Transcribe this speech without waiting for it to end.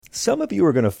Some of you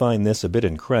are going to find this a bit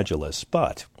incredulous,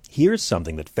 but here's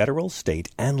something that federal, state,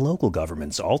 and local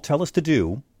governments all tell us to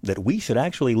do that we should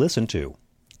actually listen to.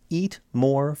 Eat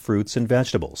more fruits and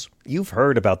vegetables. You've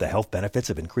heard about the health benefits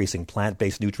of increasing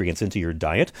plant-based nutrients into your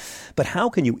diet, but how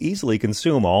can you easily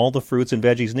consume all the fruits and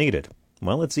veggies needed?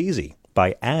 Well, it's easy.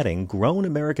 By adding Grown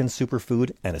American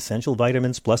Superfood and Essential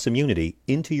Vitamins Plus Immunity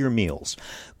into your meals.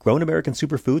 Grown American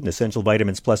Superfood and Essential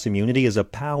Vitamins Plus Immunity is a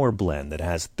power blend that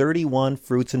has 31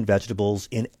 fruits and vegetables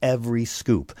in every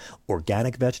scoop.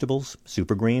 Organic vegetables,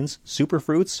 super greens, super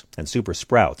fruits, and super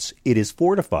sprouts. It is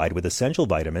fortified with essential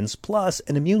vitamins plus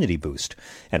an immunity boost.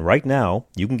 And right now,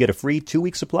 you can get a free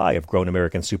 2-week supply of Grown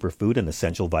American Superfood and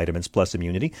Essential Vitamins Plus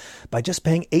Immunity by just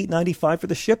paying $8.95 for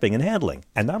the shipping and handling.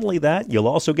 And not only that, you'll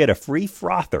also get a free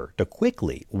frother to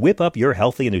quickly whip up your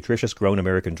healthy and nutritious Grown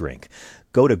American drink.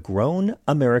 Go to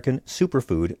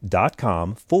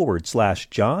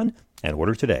grownamericansuperfood.com/John and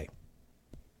order today.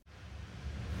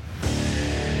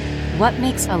 What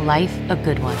makes a life a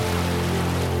good one?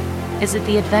 Is it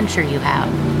the adventure you have?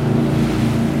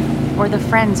 Or the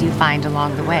friends you find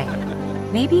along the way?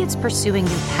 Maybe it's pursuing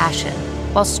your passion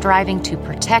while striving to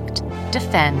protect,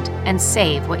 defend, and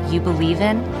save what you believe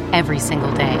in every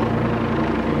single day.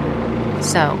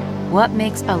 So, what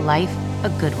makes a life a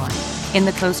good one? In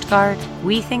the Coast Guard,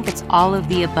 we think it's all of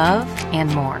the above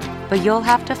and more, but you'll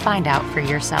have to find out for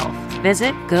yourself.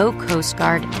 Visit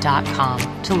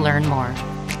gocoastguard.com to learn more.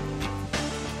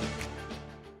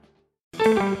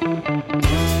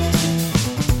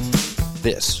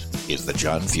 This is the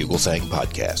John Fugelsang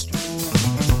Podcast.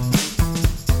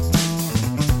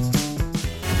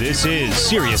 This is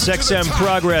Sirius XM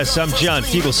Progress. I'm John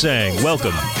Fugelsang.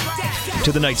 Welcome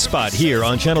to the night spot here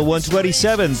on Channel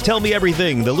 127. Tell Me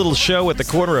Everything, the little show at the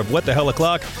corner of What the Hell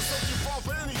O'Clock.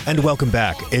 And welcome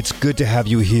back. It's good to have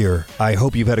you here. I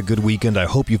hope you've had a good weekend. I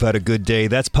hope you've had a good day.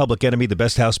 That's Public Enemy, the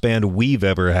best house band we've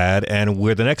ever had. And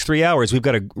we're the next 3 hours, we've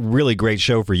got a really great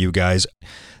show for you guys.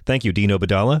 Thank you, Dino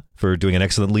Badala, for doing an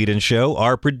excellent lead-in show.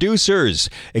 Our producers,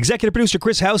 executive producer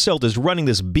Chris Houselt is running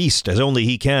this beast as only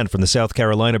he can from the South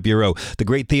Carolina Bureau. The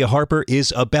great Thea Harper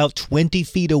is about 20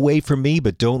 feet away from me,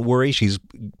 but don't worry, she's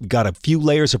got a few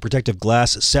layers of protective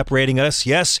glass separating us.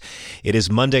 Yes, it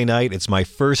is Monday night. It's my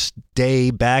first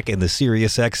day back in the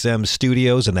Sirius XM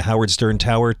studios in the Howard Stern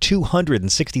Tower,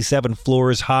 267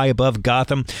 floors high above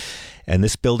Gotham. And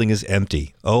this building is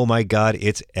empty. Oh my God,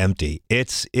 it's empty.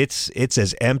 It's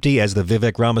as empty as the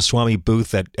Vivek Ramaswamy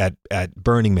booth at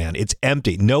Burning Man. It's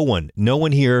empty. No one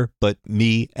here but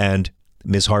me and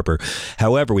Ms. Harper.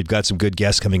 However, we've got some good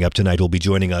guests coming up tonight who'll be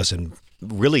joining us and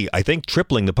really, I think,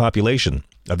 tripling the population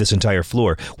of this entire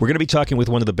floor. We're going to be talking with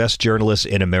one of the best journalists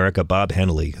in America, Bob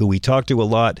Henley, who we talked to a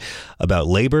lot about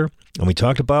labor, and we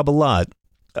talked to Bob a lot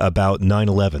about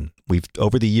 9/11.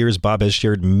 Over the years, Bob has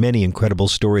shared many incredible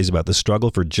stories about the struggle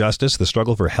for justice, the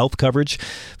struggle for health coverage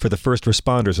for the first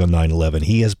responders on 9/11.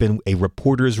 He has been a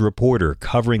reporter's reporter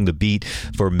covering the beat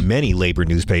for many labor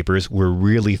newspapers. We're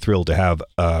really thrilled to have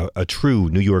a true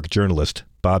New York journalist,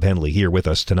 Bob Henley, here with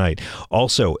us tonight.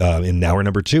 Also, in hour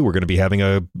number 2, we're going to be having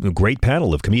a great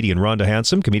panel of comedian Rhonda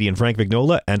Hansome, comedian Frank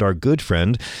Vignola, and our good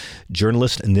friend,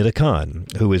 journalist Nida Khan,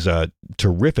 who is a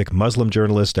terrific Muslim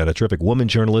journalist and a terrific woman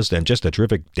journalist and just a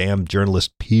terrific damn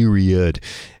journalist, period.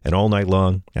 And all night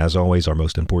long, as always, our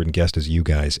most important guest is you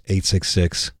guys,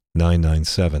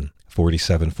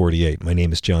 866-997-4748. My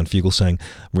name is John Fugelsang.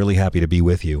 I'm really happy to be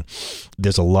with you.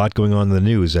 There's a lot going on in the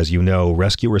news. As you know,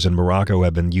 rescuers in Morocco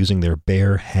have been using their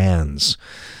bare hands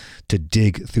to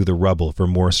dig through the rubble for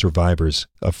more survivors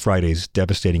of Friday's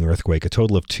devastating earthquake. A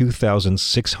total of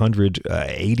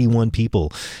 2,681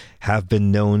 people have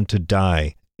been known to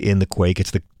die in the quake.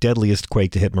 It's the deadliest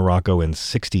quake to hit Morocco in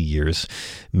 60 years.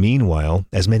 Meanwhile,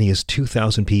 as many as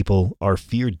 2,000 people are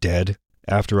feared dead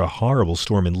after a horrible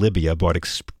storm in Libya brought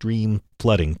extreme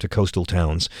flooding to coastal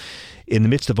towns. In the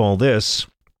midst of all this,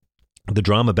 the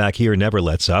drama back here never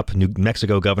lets up. New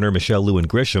Mexico Governor Michelle Lewin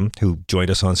Grisham, who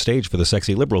joined us on stage for the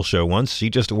Sexy Liberal show once,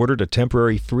 she just ordered a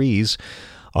temporary freeze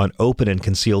on open and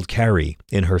concealed carry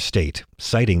in her state,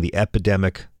 citing the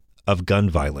epidemic of gun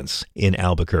violence in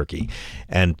Albuquerque.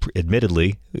 And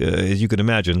admittedly, as you can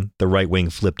imagine, the right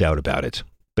wing flipped out about it.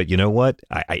 But you know what?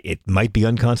 It might be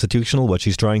unconstitutional what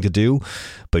she's trying to do,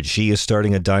 but she is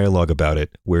starting a dialogue about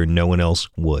it where no one else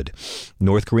would.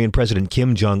 North Korean President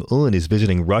Kim Jong-un is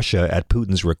visiting Russia at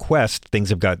Putin's request. Things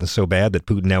have gotten so bad that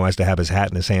Putin now has to have his hat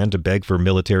in his hand to beg for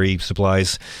military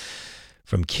supplies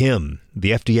from Kim.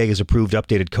 The FDA has approved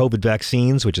updated COVID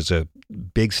vaccines, which is a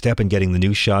big step in getting the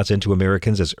new shots into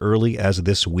Americans as early as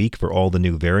this week for all the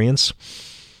new variants.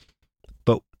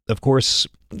 But, of course,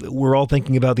 we're all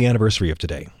thinking about the anniversary of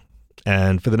today.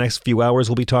 And for the next few hours,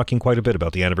 we'll be talking quite a bit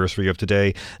about the anniversary of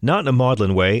today. Not in a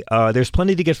maudlin way. There's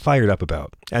plenty to get fired up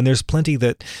about. And there's plenty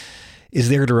that is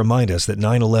there to remind us that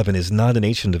 9/11 is not an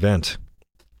ancient event.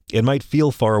 It might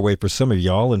feel far away for some of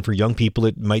y'all, and for young people,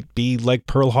 it might be like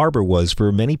Pearl Harbor was for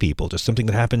many people, just something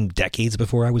that happened decades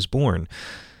before I was born.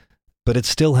 But it's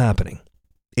still happening.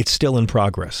 It's still in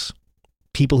progress.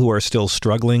 People who are still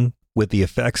struggling with the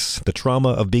effects, the trauma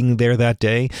of being there that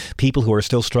day, people who are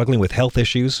still struggling with health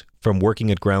issues from working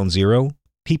at Ground Zero,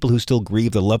 people who still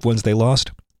grieve the loved ones they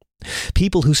lost,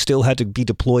 people who still had to be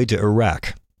deployed to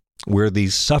Iraq, where the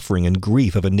suffering and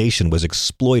grief of a nation was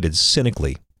exploited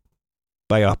cynically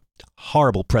by a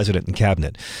horrible president and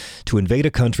cabinet to invade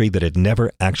a country that had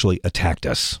never actually attacked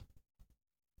us.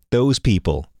 Those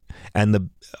people, and the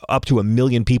up to 1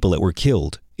 million people that were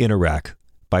killed in Iraq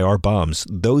by our bombs,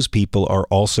 those people are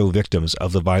also victims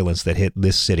of the violence that hit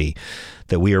this city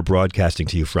that we are broadcasting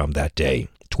to you from that day,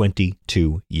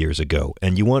 22 years ago.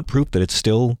 And you want proof that it's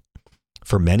still,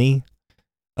 for many,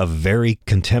 a very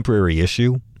contemporary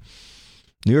issue?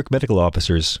 New York medical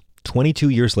officers, 22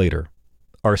 years later,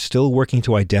 are still working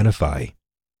to identify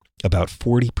about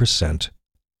 40%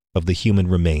 of the human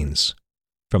remains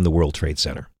from the World Trade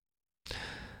Center.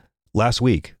 Last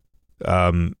week,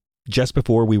 just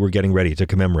before we were getting ready to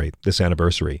commemorate this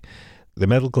anniversary, the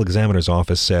medical examiner's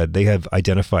office said they have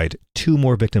identified 2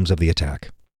 more victims of the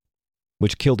attack,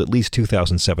 which killed at least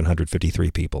 2,753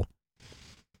 people.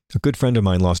 A good friend of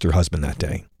mine lost her husband that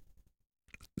day.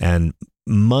 And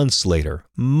months later,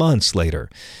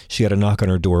 she had a knock on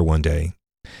her door one day.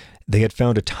 They had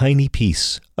found a tiny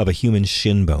piece of a human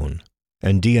shin bone,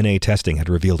 and DNA testing had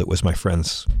revealed it was my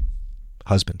friend's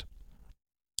husband.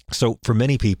 So for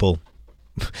many people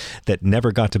that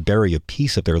never got to bury a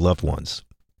piece of their loved ones,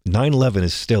 9/11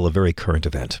 is still a very current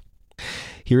event.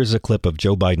 Here's a clip of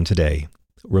Joe Biden today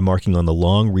remarking on the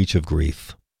long reach of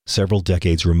grief several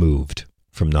decades removed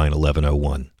from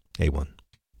 9/11/01. A1.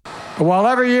 But while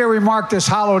every year we mark this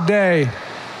hallowed day,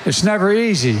 it's never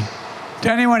easy.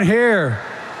 To anyone here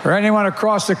or anyone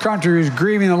across the country who's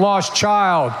grieving a lost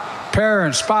child,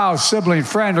 parent, spouse, sibling,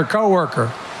 friend, or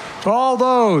coworker, to all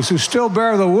those who still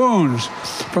bear the wounds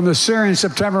from the searing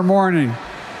September morning,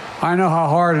 I know how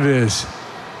hard it is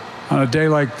on a day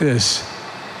like this.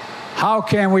 How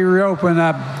can we reopen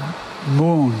that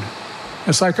wound?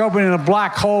 It's like opening a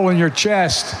black hole in your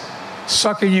chest,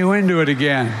 sucking you into it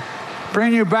again,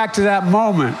 bringing you back to that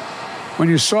moment when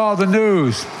you saw the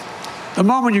news, the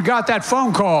moment you got that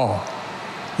phone call,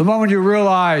 the moment you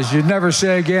realized you'd never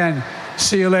say again,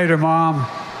 "See you later, Mom,"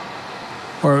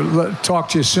 or "Talk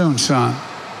to you soon, son."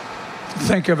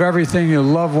 Think of everything your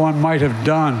loved one might have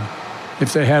done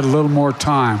if they had a little more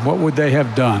time. What would they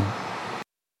have done?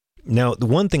 Now, the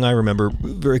one thing I remember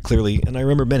very clearly, and I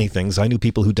remember many things, I knew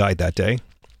people who died that day.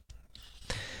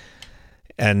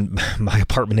 And my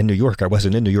apartment in New York, I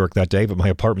wasn't in New York that day, but my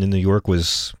apartment in New York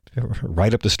was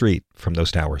right up the street from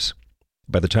those towers.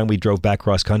 By the time we drove back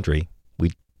cross country,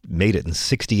 we made it in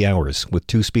 60 hours with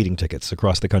 2 speeding tickets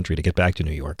across the country to get back to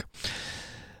New York.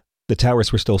 The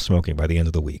towers were still smoking by the end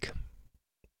of the week.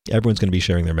 Everyone's going to be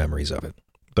sharing their memories of it.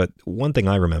 But one thing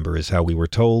I remember is how we were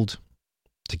told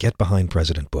to get behind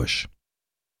President Bush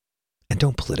and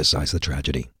don't politicize the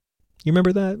tragedy. You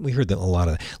remember that? We heard that a lot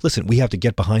of. Listen, we have to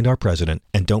get behind our president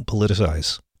and don't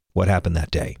politicize what happened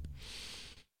that day.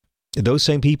 Those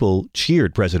same people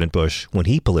cheered President Bush when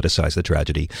he politicized the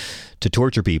tragedy to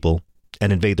torture people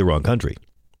and invade the wrong country.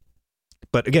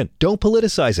 But again, don't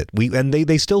politicize it.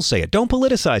 They still say it. Don't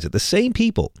politicize it. The same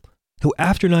people who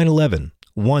after 9/11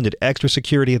 wanted extra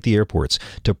security at the airports,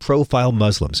 to profile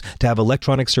Muslims, to have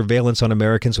electronic surveillance on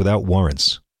Americans without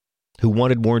warrants, who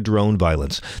wanted more drone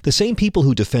violence, the same people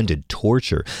who defended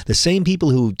torture, the same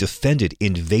people who defended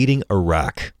invading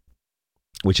Iraq,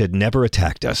 which had never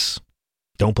attacked us.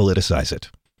 Don't politicize it.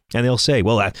 And they'll say,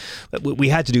 well, we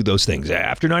had to do those things.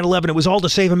 After 9/11, it was all to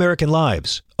save American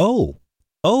lives. Oh,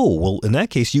 well, in that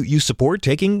case, you support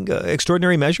taking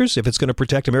extraordinary measures if it's going to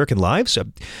protect American lives?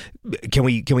 Can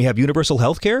we have universal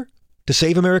health care to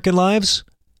save American lives?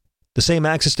 The same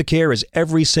access to care as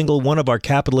every single one of our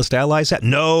capitalist allies have?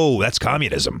 No, that's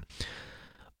communism.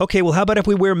 Okay, well, how about if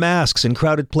we wear masks in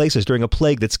crowded places during a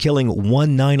plague that's killing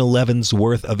 1 9/11's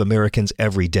worth of Americans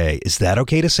every day? Is that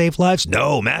okay to save lives?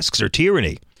 No, masks are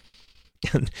tyranny.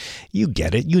 You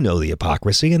get it. You know the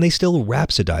hypocrisy, and they still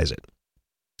rhapsodize it.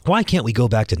 Why can't we go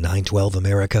back to 9/12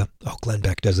 America? Oh, Glenn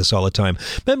Beck does this all the time.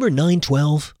 Remember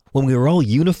 9/12 when we were all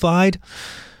unified?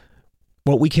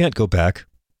 Well, we can't go back,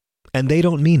 and they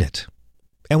don't mean it.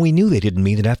 And we knew they didn't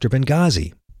mean it after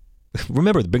Benghazi.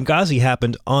 Remember, Benghazi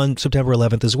happened on September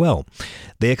 11th as well.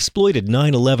 They exploited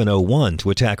 9/11/01 to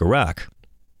attack Iraq.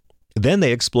 Then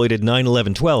they exploited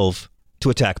 9/11/12 to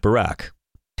attack Barack.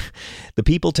 The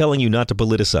people telling you not to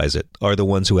politicize it are the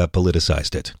ones who have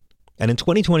politicized it. And in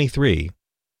 2023,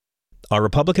 our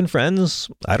Republican friends,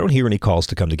 I don't hear any calls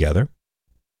to come together.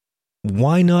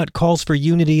 Why not calls for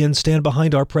unity and stand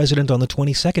behind our president on the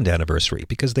 22nd anniversary?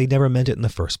 Because they never meant it in the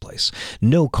first place.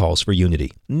 No calls for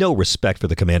unity. No respect for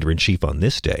the commander-in-chief on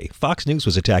this day. Fox News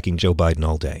was attacking Joe Biden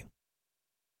all day.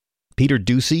 Peter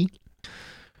Doocy,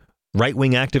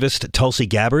 right-wing activist Tulsi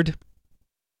Gabbard,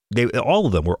 all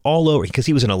of them were all over because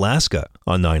he was in Alaska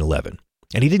on 9/11.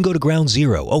 And he didn't go to ground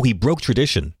zero. Oh, he broke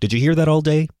tradition. Did you hear that all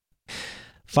day?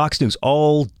 Fox News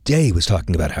all day was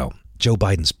talking about how Joe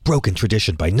Biden's broken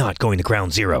tradition by not going to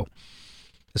ground zero.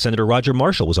 Senator Roger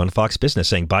Marshall was on Fox Business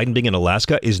saying Biden being in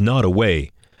Alaska is not a way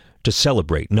to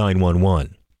celebrate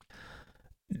 9/11.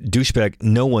 Douchebag,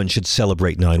 no one should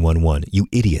celebrate 9/11, you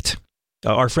idiot.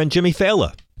 Our friend Jimmy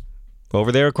Fallon,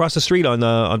 over there across the street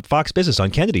on Fox Business,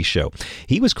 on Kennedy's show,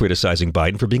 he was criticizing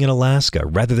Biden for being in Alaska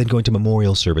rather than going to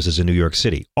memorial services in New York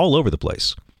City, all over the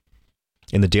place.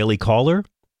 In the Daily Caller,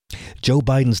 Joe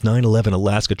Biden's 9/11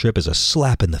 Alaska trip is a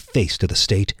slap in the face to the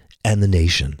state and the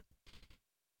nation.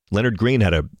 Leonard Green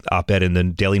had an op-ed in the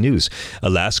Daily News.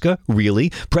 Alaska? Really?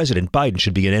 President Biden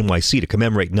should be in NYC to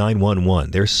commemorate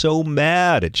 9/11. They're so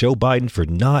mad at Joe Biden for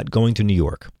not going to New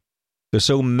York. They're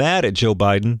so mad at Joe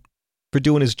Biden for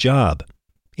doing his job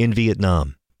in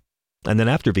Vietnam. And then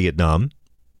after Vietnam,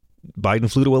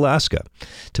 Biden flew to Alaska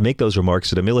to make those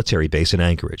remarks at a military base in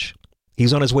Anchorage.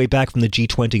 He's on his way back from the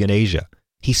G20 in Asia.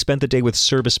 He spent the day with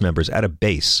service members at a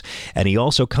base, and he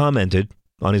also commented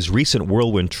on his recent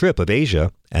whirlwind trip of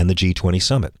Asia and the G20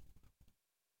 summit.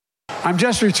 I'm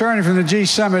just returning from the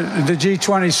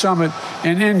G20 summit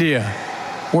in India,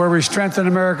 where we strengthened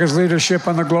America's leadership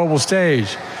on the global stage,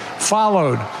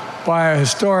 followed by a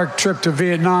historic trip to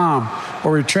Vietnam,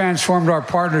 where we transformed our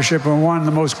partnership in one of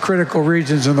the most critical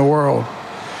regions in the world.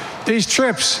 These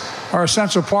trips are an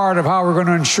essential part of how we're going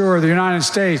to ensure the United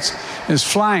States is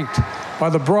flanked by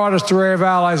the broadest array of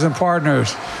allies and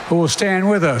partners who will stand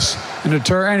with us and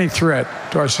deter any threat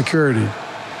to our security.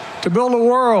 To build a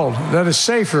world that is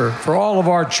safer for all of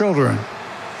our children,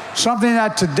 something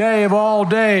that today of all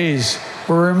days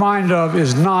we're reminded of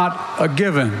is not a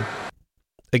given.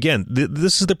 Again,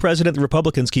 this is the president the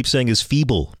Republicans keep saying is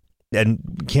feeble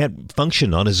and can't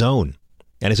function on his own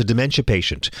and is a dementia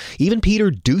patient. Even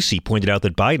Peter Doocy pointed out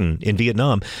that Biden in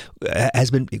Vietnam has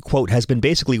been, quote, has been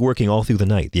basically working all through the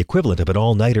night, the equivalent of an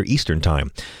all-nighter Eastern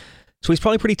time. So he's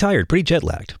probably pretty tired, pretty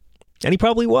jet-lagged. And he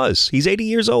probably was. He's 80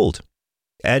 years old.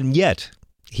 And yet,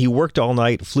 he worked all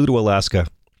night, flew to Alaska,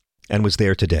 and was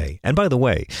there today. And by the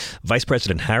way, Vice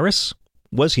President Harris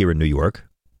was here in New York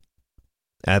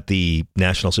at the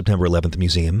National September 11th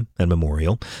Museum and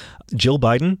Memorial. Jill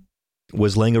Biden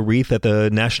was laying a wreath at the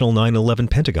National 9/11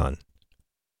 Pentagon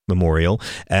Memorial,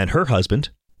 and her husband,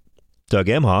 Doug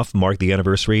Emhoff, marked the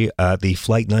anniversary at the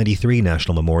Flight 93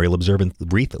 National Memorial Observant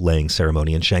Wreath-laying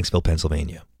ceremony in Shanksville,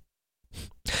 Pennsylvania.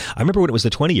 I remember when it was the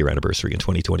 20-year anniversary in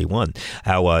 2021,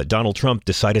 how Donald Trump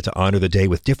decided to honor the day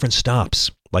with different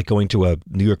stops, like going to a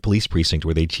New York police precinct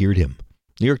where they cheered him.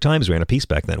 New York Times ran a piece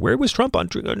back then. Where was Trump on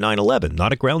 9/11?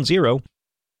 Not at ground zero.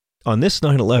 On this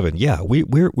 9/11, yeah,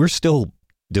 we're still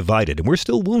divided and we're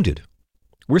still wounded.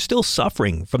 We're still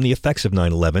suffering from the effects of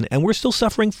 9/11, and we're still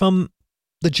suffering from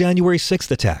the January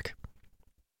 6th attack.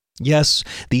 Yes,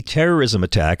 the terrorism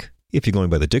attack, if you're going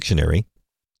by the dictionary,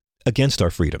 against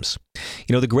our freedoms.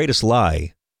 You know, the greatest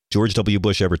lie George W.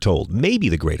 Bush ever told, maybe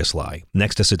the greatest lie,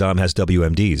 next to Saddam has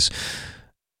WMDs,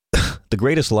 the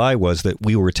greatest lie was that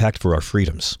we were attacked for our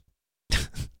freedoms.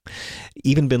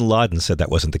 Even bin Laden said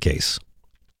that wasn't the case.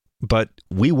 But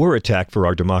we were attacked for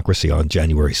our democracy on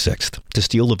January 6th, to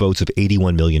steal the votes of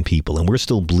 81 million people, and we're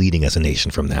still bleeding as a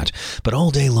nation from that. But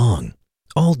all day long,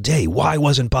 all day, why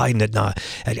wasn't Biden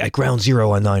at ground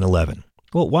zero on 9/11?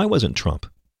 Well, why wasn't Trump?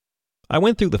 I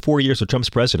went through the 4 years of Trump's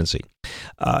presidency.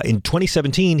 In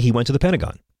 2017, he went to the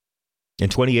Pentagon. In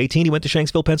 2018, he went to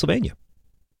Shanksville, Pennsylvania.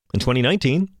 In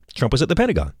 2019, Trump was at the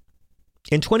Pentagon.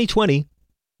 In 2020,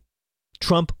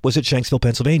 Trump was at Shanksville,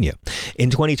 Pennsylvania. In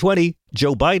 2020,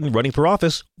 Joe Biden, running for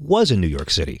office, was in New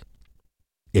York City.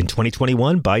 In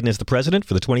 2021, Biden, as the president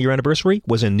for the 20-year anniversary,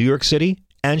 was in New York City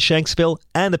and Shanksville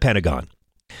and the Pentagon.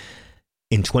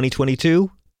 In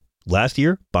 2022, last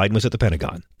year, Biden was at the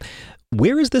Pentagon.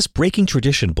 Where is this breaking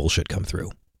tradition bullshit come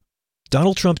through?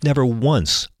 Donald Trump never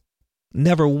once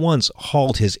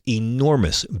hauled his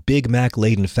enormous Big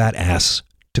Mac-laden fat ass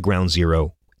to ground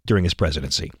zero during his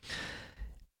presidency.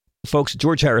 Folks,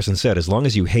 George Harrison said, as long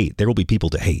as you hate, there will be people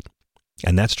to hate.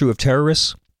 And that's true of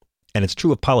terrorists, and it's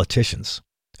true of politicians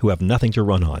who have nothing to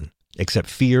run on except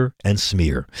fear and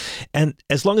smear. And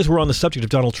as long as we're on the subject of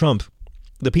Donald Trump,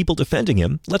 the people defending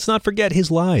him, let's not forget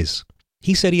his lies.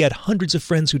 He said he had hundreds of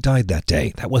friends who died that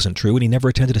day. That wasn't true, and he never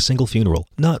attended a single funeral.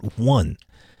 Not one.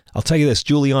 I'll tell you this,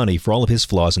 Giuliani, for all of his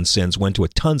flaws and sins, went to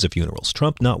tons of funerals.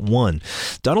 Trump, not one.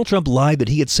 Donald Trump lied that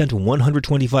he had sent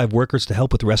 125 workers to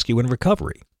help with rescue and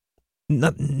recovery.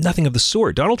 Nothing of the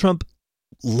sort. Donald Trump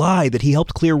lied that he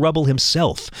helped clear rubble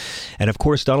himself. And of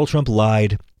course, Donald Trump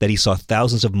lied that he saw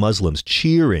thousands of Muslims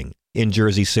cheering in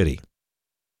Jersey City.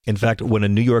 In fact, when a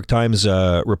New York Times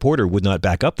reporter would not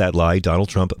back up that lie, Donald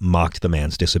Trump mocked the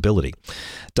man's disability.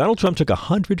 Donald Trump took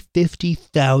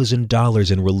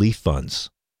 $150,000 in relief funds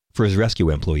for his rescue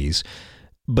employees,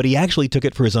 but he actually took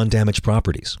it for his undamaged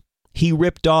properties. He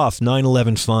ripped off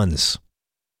 9/11 funds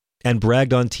and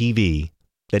bragged on TV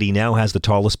that he now has the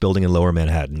tallest building in Lower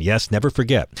Manhattan. Yes, never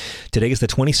forget, today is the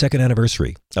 22nd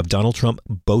anniversary of Donald Trump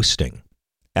boasting,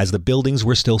 as the buildings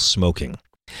were still smoking,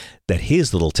 that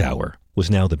his little tower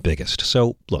was now the biggest.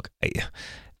 So, look,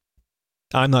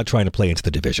 I'm not trying to play into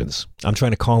the divisions. I'm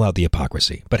trying to call out the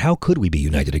hypocrisy. But how could we be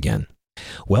united again?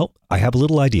 Well, I have a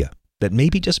little idea that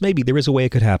maybe, just maybe, there is a way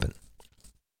it could happen.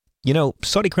 You know,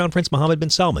 Saudi Crown Prince Mohammed bin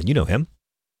Salman, you know him.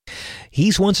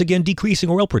 He's once again decreasing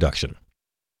oil production.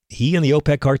 He and the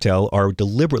OPEC cartel are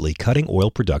deliberately cutting oil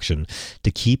production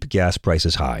to keep gas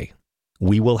prices high.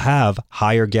 We will have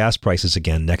higher gas prices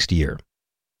again next year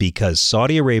because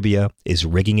Saudi Arabia is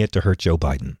rigging it to hurt Joe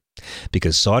Biden.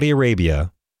 Because Saudi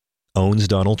Arabia owns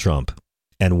Donald Trump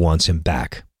and wants him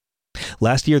back.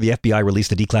 Last year, the FBI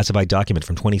released a declassified document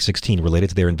from 2016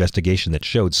 related to their investigation that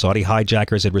showed Saudi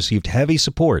hijackers had received heavy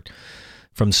support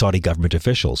from Saudi government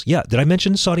officials. Yeah, did I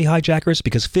mention Saudi hijackers?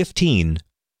 Because 15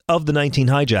 of the 19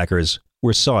 hijackers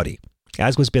were Saudi,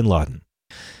 as was bin Laden.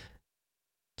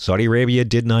 Saudi Arabia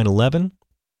did 9/11.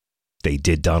 They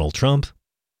did Donald Trump.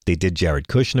 They did Jared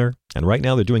Kushner. And right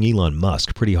now they're doing Elon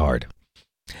Musk pretty hard.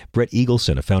 Brett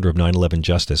Eagleson, a founder of 9/11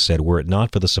 Justice, said, were it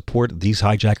not for the support these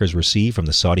hijackers received from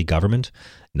the Saudi government,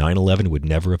 9/11 would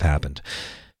never have happened.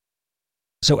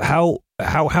 So how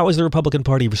has the Republican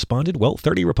Party responded? Well,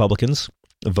 30 Republicans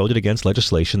voted against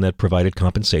legislation that provided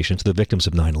compensation to the victims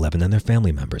of 9/11 and their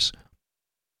family members.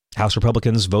 House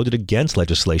Republicans voted against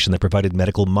legislation that provided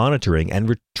medical monitoring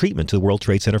and treatment to the World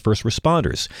Trade Center first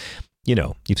responders. You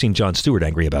know, you've seen Jon Stewart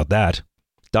angry about that.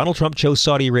 Donald Trump chose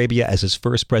Saudi Arabia as his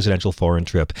first presidential foreign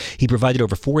trip. He provided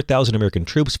over 4,000 American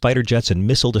troops, fighter jets, and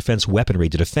missile defense weaponry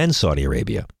to defend Saudi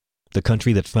Arabia, the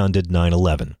country that funded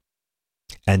 9/11.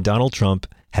 And Donald Trump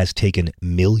has taken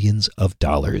millions of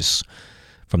dollars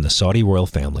from the Saudi royal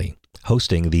family,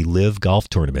 hosting the LIV golf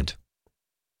tournament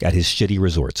at his shitty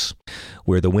resorts,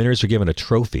 where the winners are given a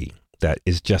trophy that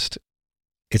is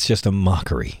it's just a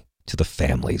mockery to the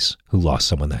families who lost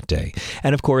someone that day.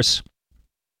 And of course,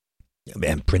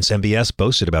 and Prince MBS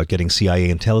boasted about getting CIA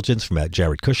intelligence from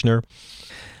Jared Kushner.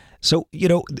 So, you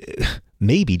know,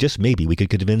 maybe, just maybe, we could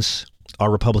convince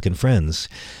our Republican friends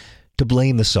to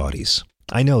blame the Saudis.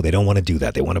 I know they don't want to do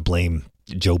that. They want to blame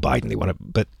Joe Biden.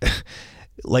 But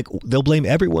like, they'll blame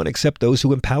everyone except those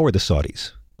who empower the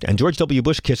Saudis. And George W.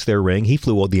 Bush kissed their ring. He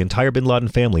flew the entire bin Laden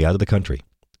family out of the country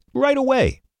right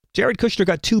away. Jared Kushner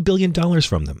got $2 billion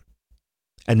from them.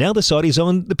 And now the Saudis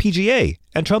own the PGA,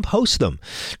 and Trump hosts them.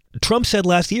 Trump said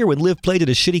last year when LIV played at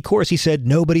a shitty course, he said,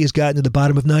 nobody has gotten to the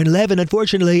bottom of 9/11,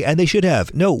 unfortunately, and they should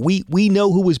have. No, we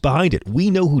know who was behind it. We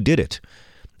know who did it.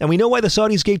 And we know why the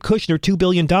Saudis gave Kushner $2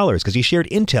 billion, because he shared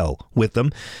intel with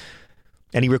them,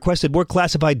 and he requested more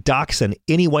classified docs than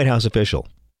any White House official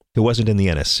who wasn't in the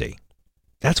NSC.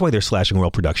 That's why they're slashing oil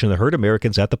production to hurt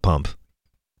Americans at the pump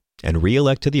and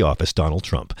re-elect to the office Donald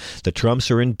Trump. The Trumps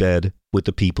are in bed with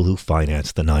the people who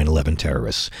financed the 9/11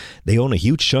 terrorists. They own a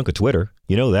huge chunk of Twitter.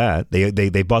 You know that.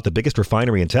 They bought the biggest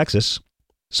refinery in Texas.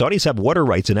 Saudis have water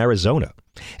rights in Arizona.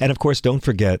 And of course, don't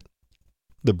forget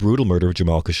the brutal murder of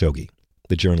Jamal Khashoggi,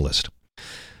 the journalist.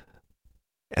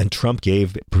 And Trump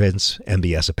gave Prince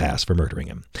MBS a pass for murdering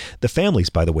him. The families,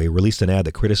 by the way, released an ad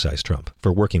that criticized Trump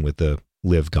for working with the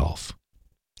LIV Golf.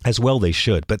 As well they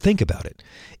should. But think about it.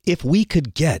 If we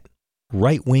could get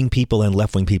right-wing people and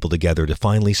left-wing people together to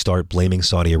finally start blaming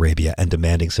Saudi Arabia and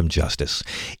demanding some justice,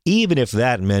 even if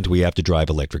that meant we have to drive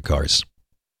electric cars.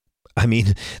 I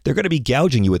mean, they're going to be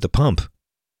gouging you at the pump.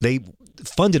 They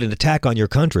funded an attack on your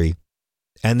country,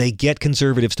 and they get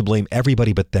conservatives to blame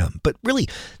everybody but them. But really,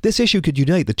 this issue could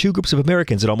unite the two groups of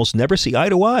Americans that almost never see eye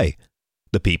to eye.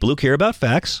 The people who care about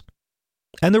facts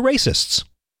and the racists.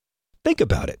 Think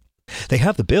about it. They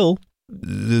have the bill.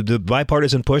 the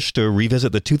bipartisan push to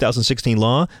revisit the 2016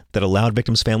 law that allowed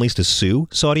victims' families to sue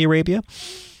Saudi Arabia.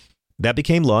 That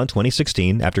became law in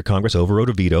 2016 after Congress overrode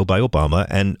a veto by Obama.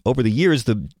 And over the years,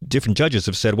 the different judges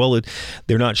have said, well,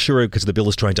 they're not sure because the bill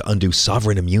is trying to undo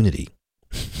sovereign immunity.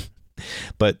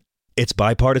 But it's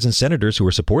bipartisan senators who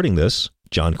are supporting this.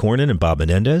 John Cornyn and Bob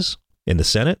Menendez in the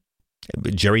Senate,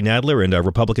 Jerry Nadler and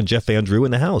Republican Jeff Van Drew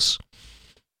in the House.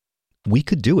 We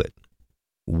could do it.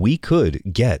 We could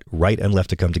get right and left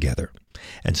to come together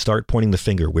and start pointing the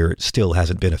finger where it still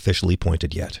hasn't been officially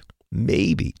pointed yet.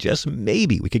 Maybe, just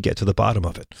maybe, we could get to the bottom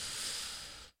of it.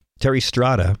 Terry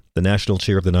Strada, the national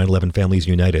chair of the 9/11 Families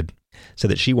United, said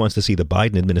that she wants to see the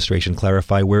Biden administration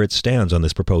clarify where it stands on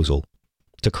this proposal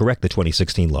to correct the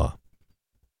 2016 law.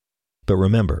 But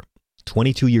remember,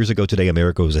 22 years ago today,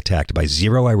 America was attacked by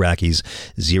 0 Iraqis,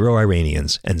 0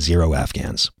 Iranians, and 0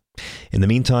 Afghans. In the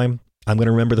meantime, I'm going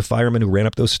to remember the firemen who ran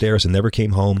up those stairs and never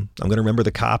came home. I'm going to remember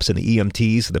the cops and the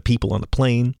EMTs, and the people on the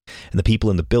plane, and the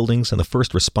people in the buildings, and the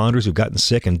first responders who've gotten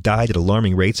sick and died at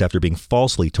alarming rates after being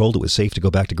falsely told it was safe to go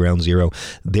back to ground zero.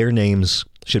 Their names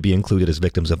should be included as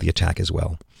victims of the attack as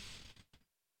well.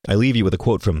 I leave you with a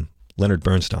quote from Leonard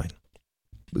Bernstein.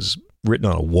 It was written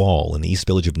on a wall in the East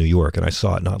Village of New York, and I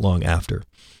saw it not long after.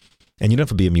 And you don't have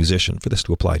to be a musician for this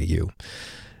to apply to you.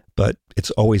 But it's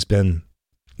always been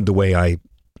the way I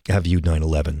have viewed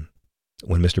 9/11,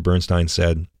 when Mr. Bernstein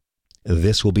said,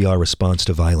 "This will be our response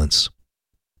to violence,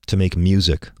 to make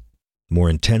music more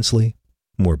intensely,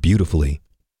 more beautifully,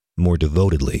 more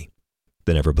devotedly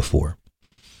than ever before."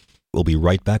 We'll be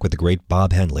right back with the great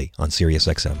Bob Henley on Sirius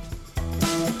XM.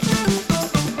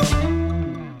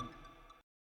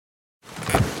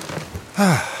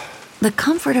 The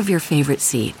comfort of your favorite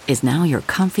seat is now your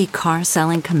comfy car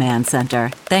selling command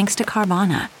center, thanks to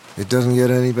Carvana. It doesn't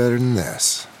get any better than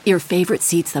this. Your favorite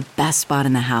seat's the best spot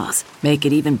in the house. Make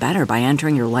it even better by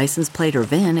entering your license plate or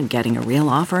VIN and getting a real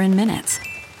offer in minutes.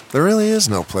 There really is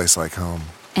no place like home.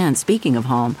 And speaking of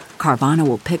home, Carvana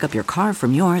will pick up your car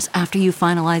from yours after you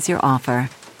finalize your offer.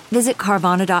 Visit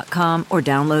Carvana.com or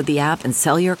download the app and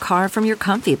sell your car from your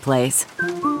comfy place.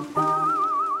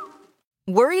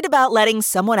 Worried about letting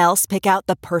someone else pick out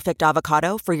the perfect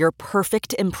avocado for your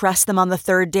perfect impress them on the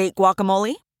third date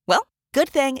guacamole? Well, good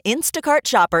thing Instacart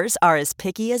shoppers are as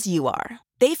picky as you are.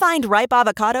 They find ripe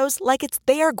avocados like it's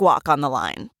their guac on the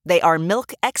line. They are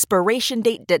milk expiration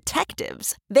date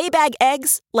detectives. They bag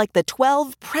eggs like the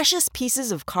 12 precious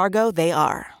pieces of cargo they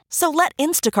are. So let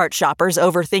Instacart shoppers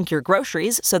overthink your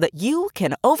groceries so that you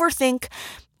can overthink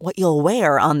what you'll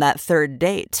wear on that third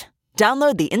date.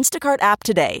 Download the Instacart app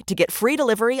today to get free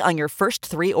delivery on your first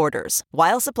 3 orders,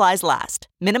 while supplies last.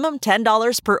 Minimum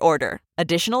 $10 per order.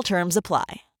 Additional terms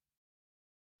apply.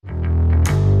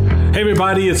 Hey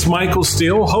everybody, it's Michael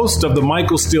Steele, host of the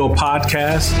Michael Steele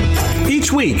Podcast.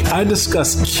 Each week, I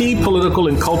discuss key political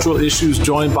and cultural issues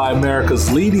joined by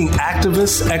America's leading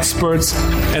activists, experts,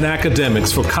 and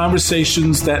academics for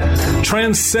conversations that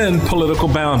transcend political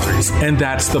boundaries. And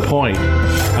that's the point.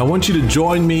 I want you to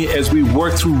join me as we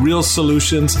work through real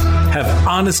solutions, have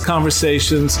honest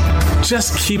conversations,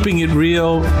 just keeping it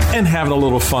real and having a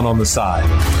little fun on the side.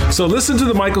 So listen to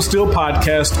the Michael Steele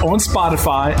Podcast on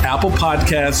Spotify, Apple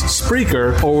Podcasts,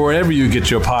 Spreaker, or wherever you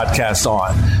get your podcasts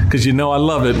on, because you know I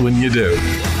love it when you do.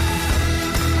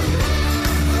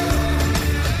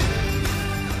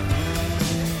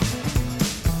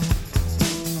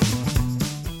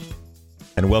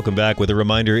 And welcome back with a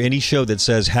reminder, any show that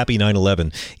says Happy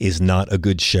 9/11 is not a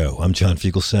good show. I'm John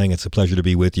Fugelsang. It's a pleasure to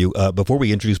be with you. Before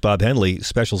we introduce Bob Henley,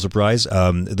 special surprise,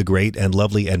 the great and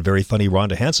lovely and very funny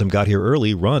Rhonda Handsome got here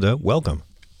early. Rhonda, welcome.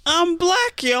 I'm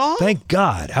black, y'all. Thank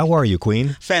God. How are you,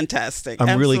 Queen? Fantastic.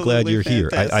 I'm really glad you're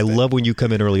fantastic. here. I love when you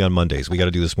come in early on Mondays. We got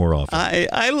to do this more often.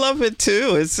 I love it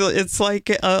too. It's like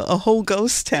a whole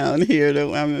ghost town here that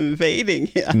I'm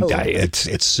invading.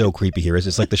 It's so creepy here.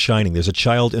 It's like The Shining. There's a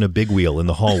child in a big wheel in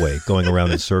the hallway going around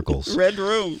in circles. Red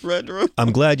room.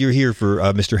 I'm glad you're here for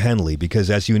Mr. Henley because,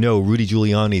 as you know, Rudy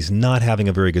Giuliani's not having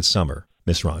a very good summer,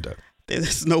 Miss Rhonda.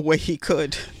 There's no way he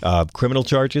could. Criminal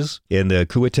charges in the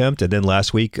coup attempt. And then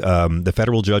last week, the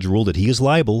federal judge ruled that he is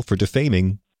liable for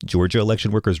defaming Georgia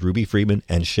election workers Ruby Freeman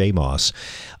and Shay Moss.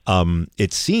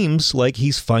 It seems like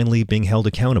he's finally being held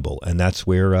accountable, and that's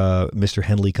where Mr.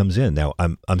 Henley comes in. Now,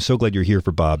 I'm so glad you're here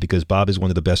for Bob, because Bob is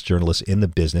one of the best journalists in the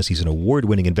business. He's an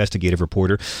award-winning investigative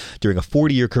reporter. During a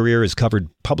 40-year career, has covered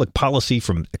public policy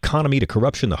from economy to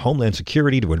corruption, to homeland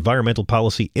security to environmental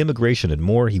policy, immigration, and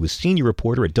more. He was senior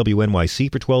reporter at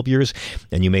WNYC for 12 years,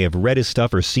 and you may have read his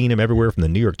stuff or seen him everywhere from the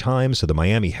New York Times to the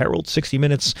Miami Herald, 60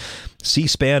 Minutes,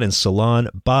 C-SPAN, and Salon.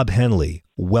 Bob Henley,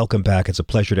 welcome back. It's a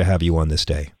pleasure to have you on this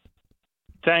day.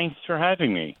 Thanks for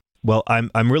having me. Well,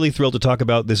 I'm really thrilled to talk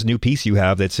about this new piece you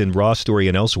have that's in Raw Story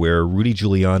and elsewhere, Rudy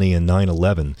Giuliani and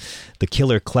 9/11, the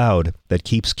killer cloud that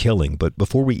keeps killing. But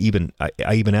before I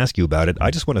even ask you about it, I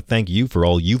just want to thank you for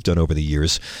all you've done over the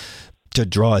years to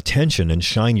draw attention and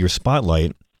shine your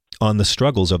spotlight on the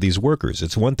struggles of these workers.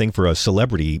 It's one thing for a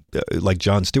celebrity like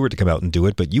Jon Stewart to come out and do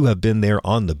it, but you have been there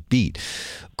on the beat,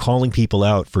 calling people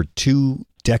out for 2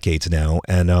 decades now,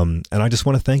 and I just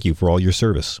want to thank you for all your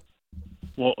service.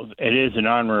 Well, it is an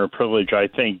honor and a privilege. I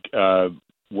think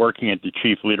working at the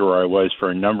chief leader where I was for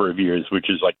a number of years, which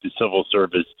is like the civil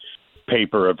service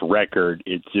paper of record,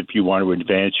 it's if you want to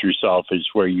advance yourself, is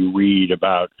where you read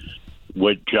about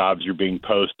what jobs are being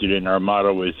posted. And our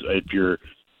motto is, if you're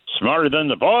smarter than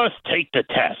the boss, take the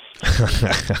test.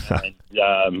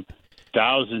 And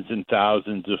thousands and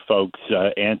thousands of folks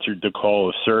answered the call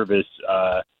of service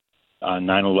on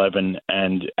 9/11,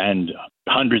 and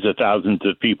hundreds of thousands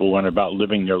of people went about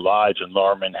living their lives in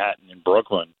Lower Manhattan and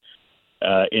Brooklyn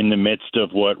in the midst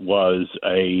of what was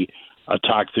a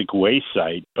toxic waste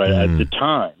site. But at the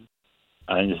time,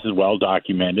 and this is well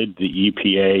documented, the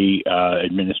EPA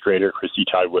Administrator, Christy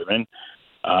Todd Whitman,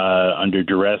 under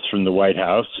duress from the White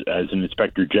House, as an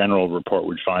Inspector General report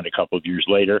would find a couple of years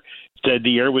later, said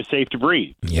the air was safe to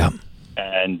breathe. Yeah.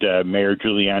 And Mayor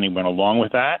Giuliani went along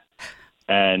with that.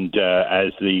 And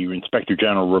as the Inspector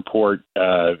General report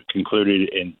concluded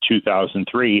in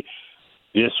 2003,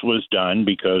 this was done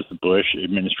because the Bush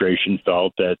administration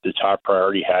felt that the top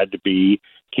priority had to be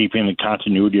keeping the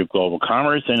continuity of global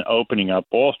commerce and opening up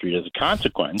Wall Street. As a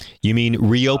consequence. You mean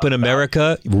reopen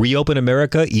America,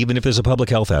 even if there's a public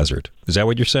health hazard? Is that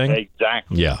what you're saying?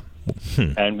 Exactly. Yeah.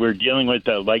 And we're dealing with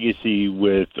that legacy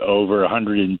with over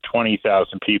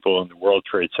 120,000 people in the World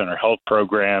Trade Center health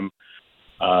program.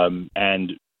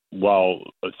 And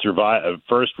while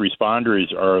first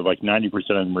responders are like 90%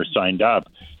 of them are signed up,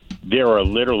 there are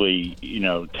literally,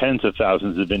 tens of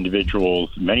thousands of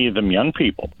individuals, many of them young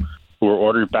people, who are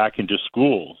ordered back into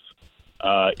schools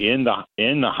in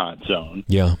the hot zone.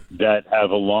 Yeah. That have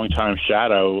a long time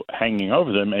shadow hanging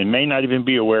over them and may not even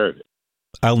be aware of it.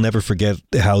 I'll never forget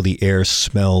how the air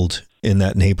smelled in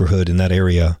that neighborhood, in that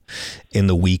area, in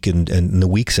the week and the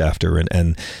weeks after,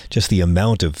 and just the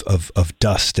amount of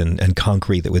dust and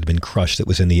concrete that had been crushed that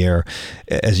was in the air.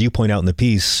 As you point out in the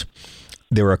piece,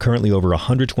 there are currently over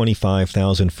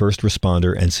 125,000 first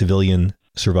responder and civilian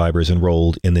survivors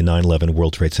enrolled in the 9/11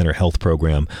 World Trade Center health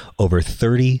program. Over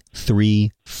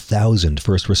 33,000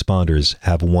 first responders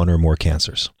have one or more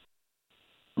cancers.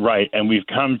 Right, and we've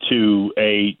come to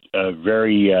a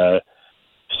very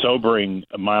sobering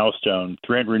milestone.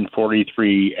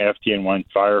 343 FDN1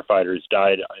 firefighters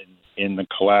died in the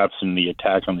collapse and the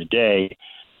attack on the day,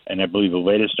 and I believe the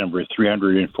latest number is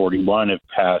 341 have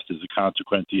passed as a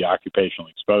consequence of the occupational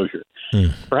exposure.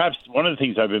 Perhaps one of the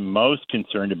things I've been most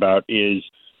concerned about is,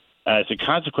 as a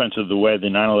consequence of the way the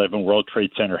 9/11 World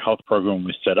Trade Center health program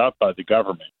was set up by the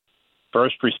government,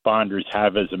 first responders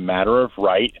have, as a matter of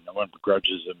right, and no one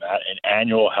begrudges them that, an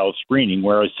annual health screening,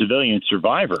 whereas civilian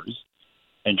survivors,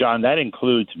 and John, that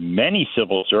includes many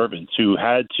civil servants who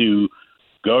had to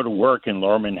go to work in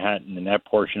Lower Manhattan and that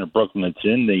portion of Brooklyn that's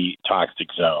in the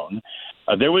toxic zone.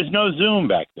 There was no Zoom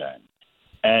back then.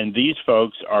 And these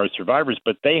folks are survivors,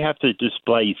 but they have to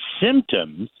display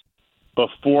symptoms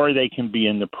before they can be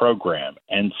in the program.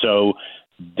 And so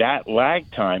that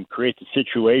lag time creates a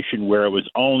situation where it was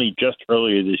only just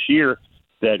earlier this year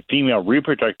that female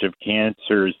reproductive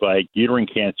cancers like uterine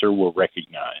cancer were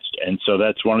recognized. And so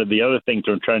that's one of the other things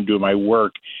I'm trying to do in my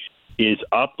work is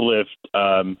uplift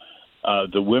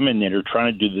the women that are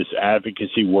trying to do this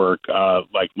advocacy work,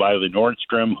 like Lila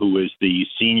Nordstrom, who is the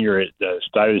senior at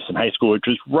Stuyvesant High School, which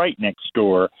was right next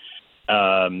door,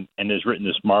 and has written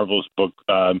this marvelous book,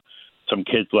 Some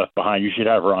Kids Left Behind. You should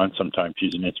have her on sometime.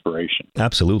 She's an inspiration.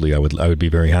 Absolutely. I would be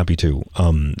very happy to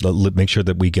make sure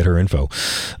that we get her info.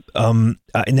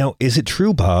 Now, is it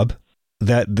true, Bob,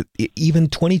 that even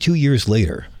 22 years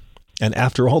later, and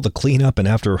after all the cleanup and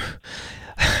after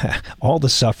all the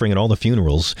suffering and all the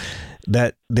funerals,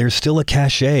 that there's still a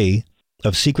cachet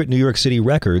of secret New York City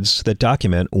records that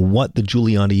document what the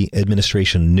Giuliani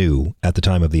administration knew at the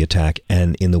time of the attack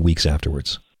and in the weeks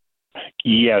afterwards?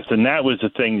 Yes, and that was the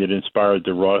thing that inspired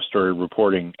the Raw Story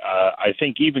reporting. I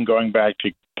think even going back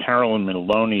to Carolyn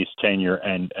Maloney's tenure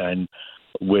and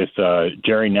with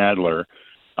Jerry Nadler,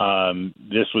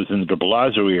 this was in the de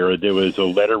Blasio era, there was a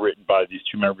letter written by these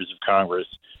two members of Congress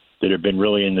that have been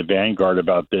really in the vanguard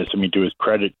about this. I mean, to his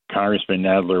credit, Congressman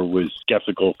Nadler was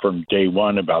skeptical from day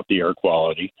one about the air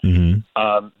quality.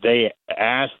 Mm-hmm. They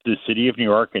asked the city of New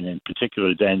York, and in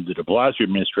particular then the de Blasio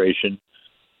administration,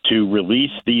 to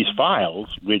release these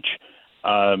files, which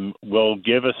will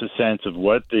give us a sense of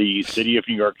what the city of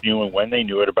New York knew and when they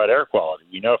knew it about air quality.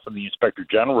 We know from the Inspector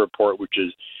General report, which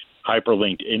is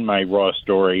hyperlinked in my Raw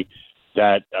story,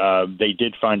 that they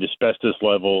did find asbestos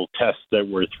level tests that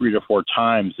were 3 to 4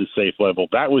 times the safe level.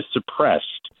 That was suppressed.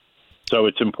 So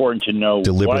it's important to know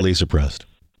deliberately suppressed.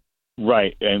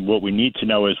 Right. And what we need to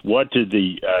know is, what did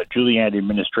the Giuliani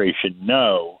administration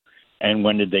know and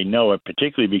when did they know it,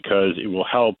 particularly because it will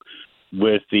help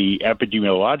with the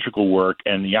epidemiological work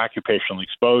and the occupational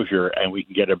exposure, and we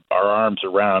can get our arms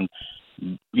around,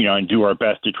 and do our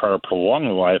best to try to prolong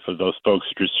the life of those folks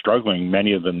who are struggling,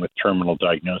 many of them with terminal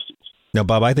diagnoses. Now,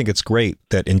 Bob, I think it's great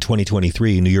that in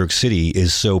 2023, New York City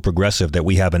is so progressive that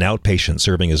we have an outpatient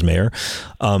serving as mayor.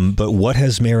 But what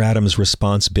has Mayor Adams'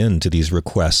 response been to these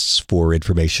requests for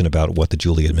information about what the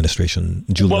Giuliani administration?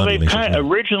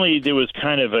 Originally, there was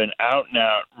kind of an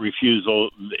out-and-out refusal.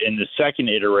 In the second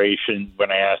iteration,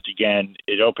 when I asked again,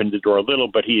 it opened the door a little,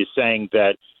 but he is saying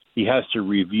that he has to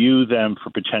review them for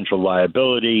potential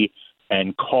liability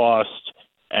and cost.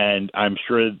 And I'm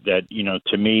sure that,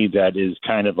 to me, that is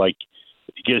kind of like,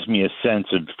 it gives me a sense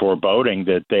of foreboding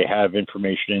that they have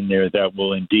information in there that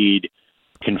will indeed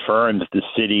confirm that the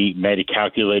city made a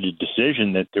calculated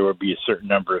decision that there would be a certain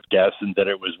number of deaths and that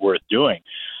it was worth doing.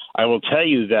 I will tell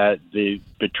you that the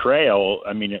betrayal,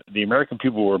 the American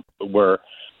people were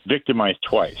victimized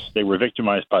twice. They were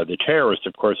victimized by the terrorists,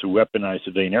 of course, who weaponized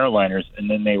civilian airliners, and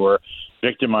then they were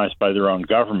victimized by their own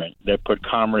government that put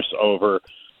commerce over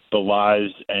the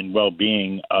lives and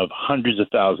well-being of hundreds of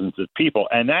thousands of people.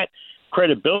 And that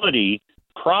credibility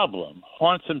problem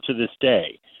haunts them to this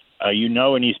day.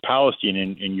 In East Palestine,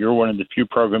 and you're one of the few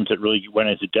programs that really went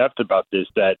into depth about this,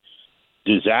 that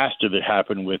disaster that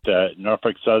happened with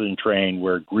Norfolk Southern train,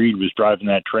 where greed was driving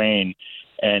that train,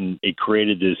 and it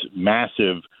created this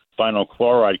massive vinyl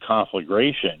chloride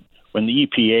conflagration. When the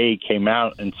EPA came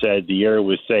out and said the air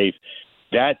was safe,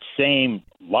 that same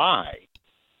lie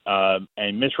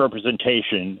and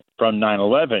misrepresentation from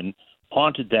 9/11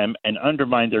 haunted them and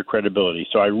undermined their credibility.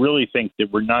 So I really think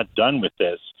that we're not done with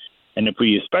this. And if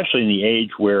we, especially in the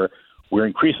age where we're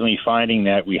increasingly finding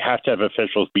that we have to have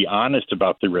officials be honest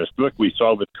about the risk. Look, we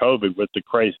saw with COVID what the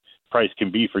price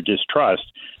can be for distrust.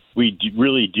 We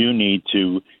really do need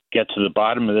to get to the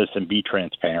bottom of this and be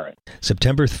transparent.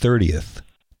 September 30th,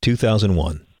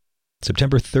 2001.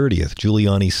 September 30th,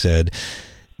 Giuliani said,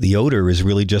 the odor is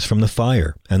really just from the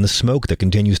fire and the smoke that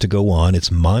continues to go on. It's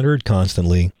monitored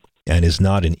constantly and is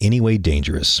not in any way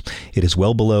dangerous. It is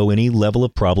well below any level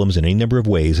of problems in any number of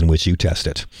ways in which you test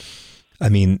it.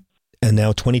 And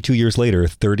now 22 years later,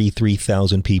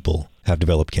 33,000 people have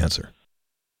developed cancer.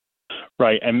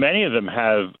 Right, and many of them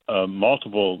have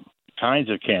multiple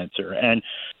kinds of cancer. And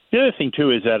the other thing,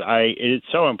 too, is that it's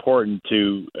so important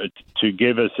to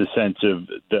give us a sense of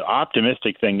the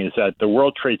optimistic thing is that the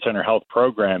World Trade Center Health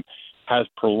Program has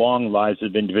prolonged lives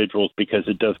of individuals because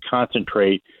it does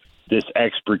concentrate this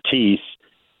expertise.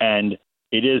 And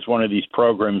it is one of these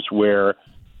programs where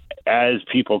as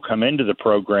people come into the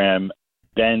program,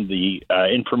 then the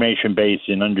information base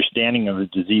and understanding of the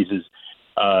diseases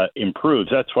improves.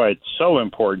 That's why it's so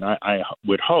important. I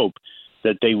would hope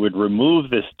that they would remove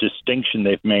this distinction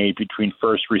they've made between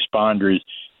first responders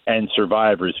and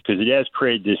survivors, because it has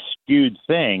created this skewed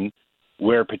thing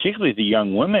where particularly the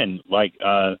young women like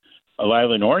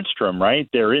Lila Nordstrom, right?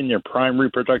 They're in their prime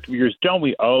reproductive years. Don't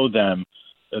we owe them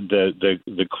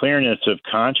the clearness of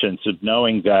conscience of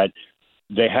knowing that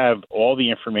they have all the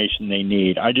information they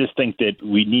need? I just think that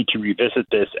we need to revisit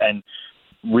this and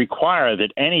require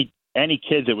that any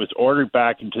kid that was ordered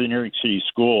back into the New York City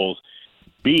schools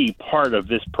be part of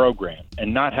this program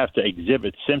and not have to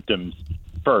exhibit symptoms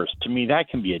first. To me, that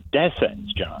can be a death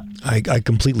sentence, John. I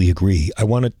completely agree. I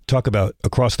want to talk about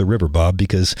Across the River, Bob,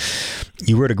 because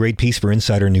you wrote a great piece for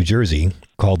Insider New Jersey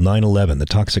called 9/11, the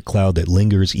toxic cloud that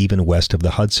lingers even west of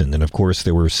the Hudson. And of course,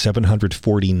 there were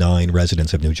 749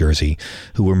 residents of New Jersey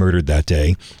who were murdered that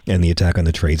day in the attack on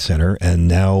the Trade Center. And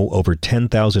now over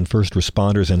 10,000 first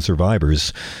responders and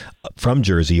survivors from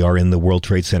Jersey are in the World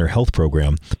Trade Center Health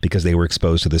Program because they were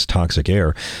exposed to this toxic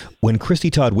air. When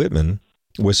Christy Todd Whitman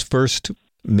was first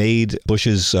made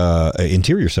Bush's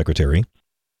Interior Secretary.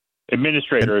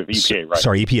 Administrator of EPA, right?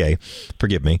 Sorry, EPA.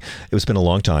 Forgive me. It's been a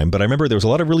long time. But I remember there was a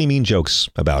lot of really mean jokes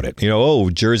about it.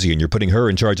 Jersey, and you're putting her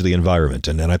in charge of the environment.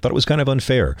 And I thought it was kind of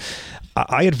unfair.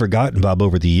 I had forgotten, Bob,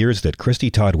 over the years that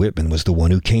Christy Todd Whitman was the one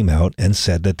who came out and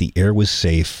said that the air was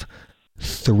safe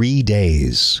 3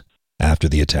 days after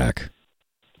the attack.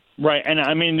 Right. And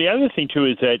the other thing, too,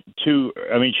 is that,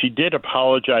 she did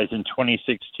apologize in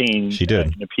 2016. She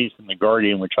did. In a piece in The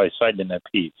Guardian, which I cited in that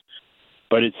piece.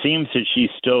 But it seems that she's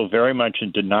still very much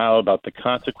in denial about the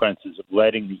consequences of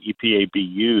letting the EPA be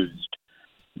used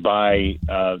by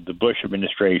the Bush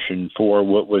administration for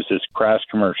what was this crass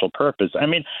commercial purpose. I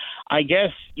mean, I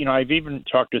guess, I've even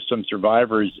talked to some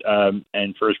survivors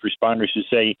and first responders who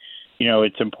say,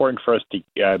 it's important for us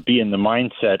to be in the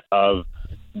mindset of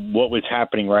what was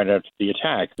happening right after the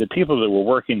attack. The people that were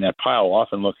working that pile,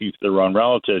 often looking for their own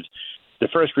relatives, the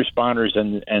first responders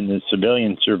and the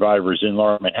civilian survivors in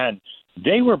Lower Manhattan,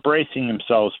 they were bracing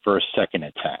themselves for a second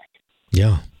attack.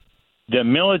 Yeah. The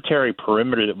military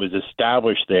perimeter that was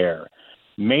established there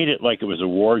made it like it was a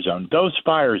war zone. Those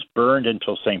fires burned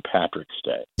until St. Patrick's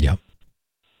Day. Yep.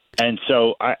 And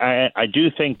so I do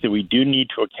think that we do need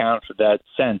to account for that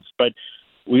sense, but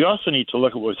we also need to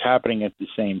look at what was happening at the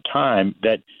same time,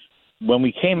 that when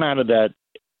we came out of that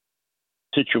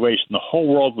situation, the whole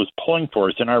world was pulling for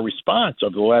us. And our response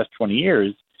over the last 20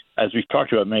 years, as we've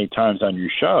talked about many times on your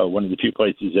show, one of the few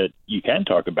places that you can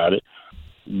talk about it,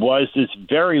 was this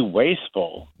very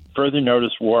wasteful, further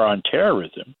notice war on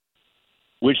terrorism,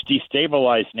 which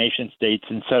destabilized nation states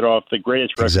and set off the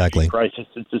greatest refugee crisis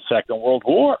since the Second World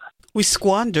War. We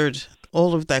squandered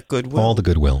all of that goodwill. All the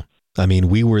goodwill. I mean,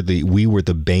 we were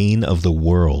the bane of the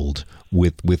world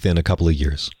within a couple of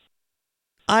years.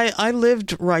 I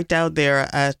lived right down there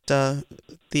at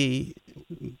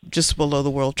just below the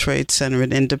World Trade Center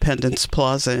at Independence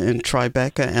Plaza in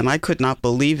Tribeca, and I could not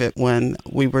believe it when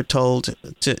we were told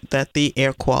that the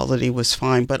air quality was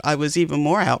fine. But I was even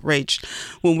more outraged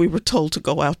when we were told to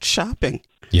go out shopping.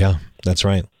 Yeah, that's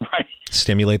right. Right.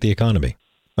 Stimulate the economy.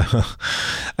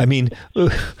 I mean,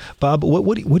 Bob,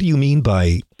 what do you mean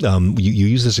by you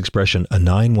use this expression, a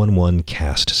 911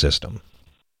 caste system?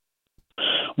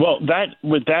 Well,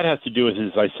 what that has to do with,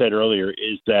 as I said earlier,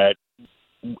 is that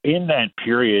in that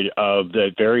period of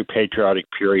the very patriotic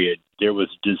period, there was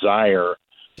desire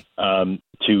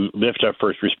to lift up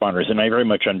first responders, and I very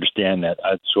much understand that.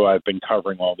 That's what I've been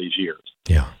covering all these years.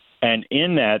 Yeah. And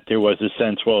in that, there was a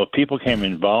sense, well, if people came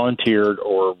and volunteered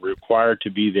or required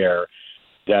to be there,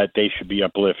 that they should be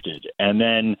uplifted. And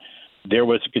then there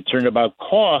was a concern about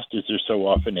cost, as there so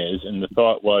often is, and the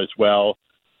thought was, well,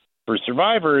 for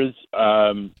survivors,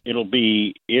 it'll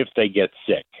be if they get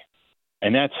sick.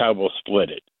 And that's how we'll split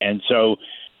it. And so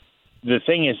the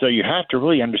thing is, though, you have to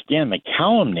really understand the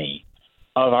calumny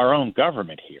of our own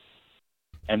government here.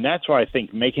 And that's why I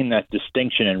think making that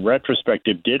distinction in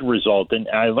retrospective did result in,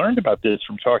 and I learned about this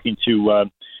from talking to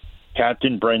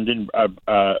Captain Brendan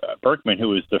Berkman, who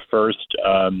was the first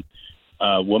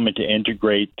woman to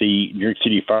integrate the New York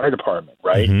City Fire Department,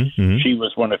 right? Mm-hmm. She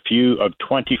was one of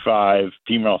 25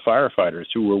 female firefighters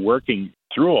who were working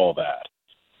through all that.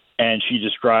 And she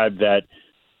described that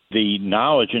the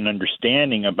knowledge and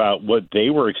understanding about what they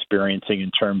were experiencing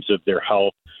in terms of their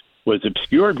health was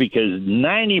obscured because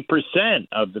 90%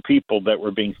 of the people that were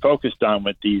being focused on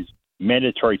with these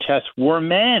mandatory tests were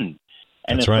men.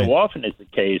 And as so often is the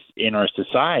case in our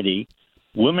society,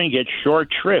 women get short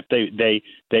shrift.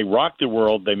 They rock the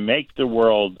world. They make the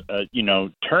world,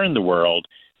 turn the world.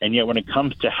 And yet when it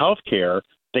comes to health care,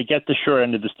 they get the short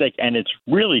end of the stick. And it's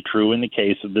really true in the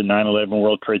case of the 9/11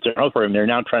 World Trade Center Health Program. They're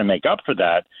now trying to make up for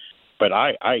that. But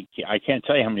I can't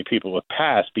tell you how many people have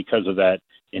passed because of that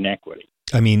inequity.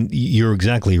 I mean, you're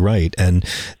exactly right. And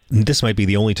this might be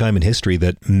the only time in history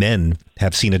that men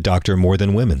have seen a doctor more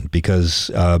than women, because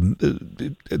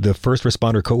the first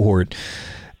responder cohort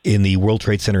in the World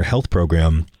Trade Center Health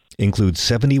Program includes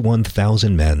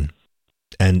 71,000 men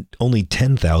and only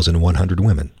 10,100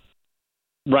 women.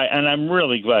 Right. And I'm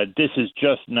really glad this is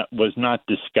was not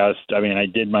discussed. I mean, I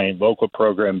did my local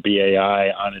program,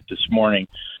 BAI, on it this morning,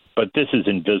 but this is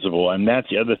invisible. And that's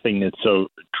the other thing that's so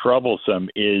troublesome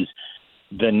is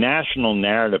the national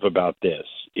narrative about this.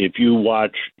 If you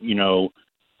watch,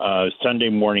 Sunday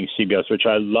morning CBS, which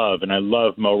I love, and I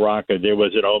love Mo Rocca, there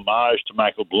was an homage to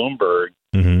Michael Bloomberg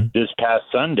this past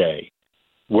Sunday,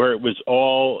 where it was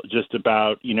all just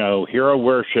about, hero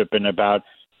worship and about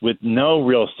with no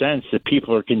real sense that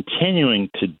people are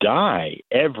continuing to die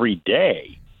every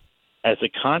day as a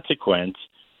consequence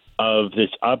of this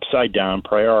upside down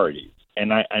priorities.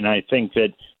 And I think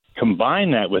that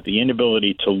combine that with the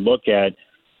inability to look at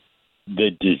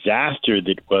the disaster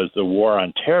that was the war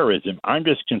on terrorism, I'm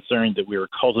just concerned that we are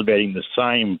cultivating the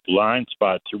same blind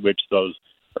spot through which those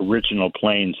original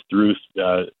planes flew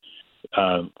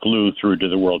through to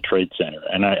the World Trade Center.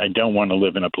 And I don't want to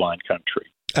live in a blind country.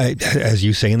 As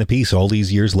you say in the piece, all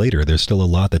these years later, there's still a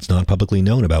lot that's not publicly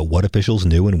known about what officials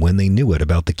knew and when they knew it,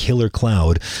 about the killer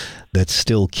cloud that's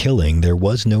still killing. There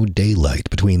was no daylight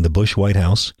between the Bush White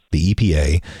House, the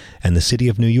EPA, and the city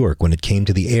of New York when it came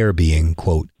to the air being,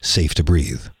 quote, safe to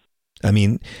breathe. I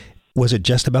mean, was it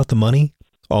just about the money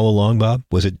all along, Bob?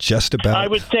 Was it just about? I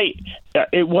would say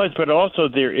it was, but also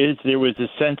there was a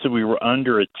sense that we were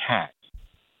under attack,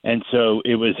 and so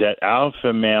it was that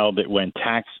alpha male that went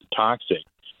toxic,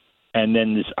 and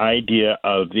then this idea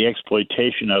of the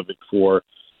exploitation of it for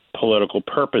political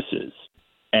purposes.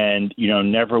 And,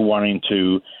 never wanting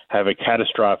to have a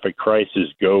catastrophic crisis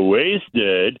go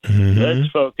wasted. Mm-hmm. Let's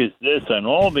focus this on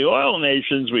all the oil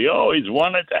nations we always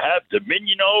wanted to have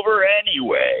dominion over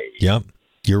anyway. Yep,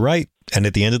 you're right. And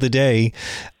at the end of the day,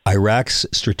 Iraq's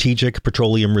strategic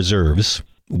petroleum reserves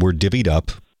were divvied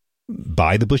up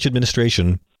by the Bush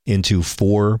administration into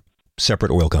 4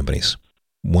 separate oil companies.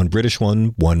 1 British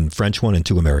one, 1 French one, and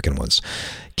 2 American ones.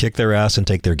 Kick their ass and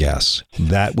take their gas.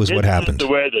 That was what happened. The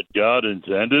way that God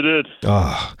intended it.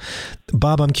 Oh.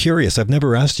 Bob, I'm curious. I've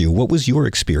never asked you. What was your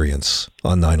experience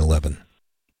on 9/11?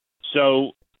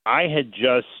 So I had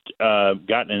just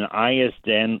gotten an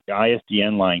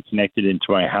ISDN line connected into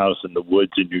my house in the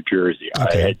woods in New Jersey.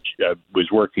 Okay. I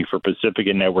was working for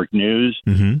Pacifica Network News.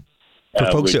 Mm-hmm.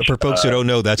 For folks who don't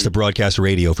know, that's the broadcast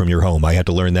radio from your home. I had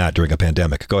to learn that during a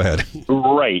pandemic. Go ahead.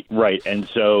 Right. And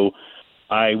so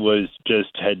I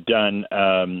had done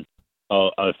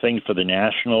a thing for the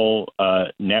national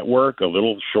network, a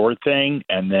little short thing,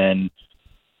 and then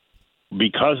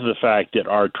because of the fact that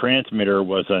our transmitter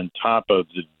was on top of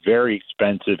the very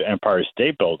expensive Empire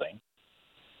State Building,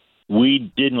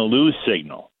 we didn't lose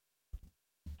signal.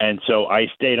 And so I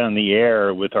stayed on the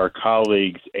air with our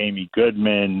colleagues, Amy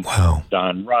Goodman, wow.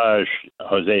 Don Rush,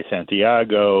 Jose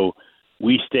Santiago.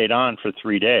 We stayed on for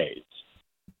 3 days.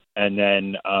 And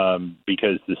then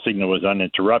because the signal was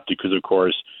uninterrupted, because, of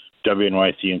course,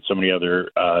 WNYC and so many other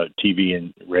TV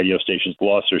and radio stations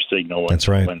lost their signal. That's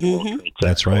right.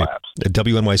 That's right.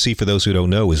 WNYC, for those who don't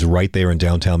know, is right there in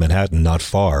downtown Manhattan, not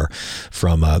far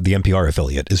from the NPR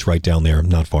affiliate, is right down there,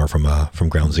 not far from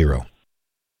Ground Zero.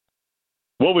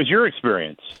 What was your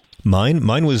experience? Mine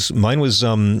was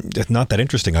not that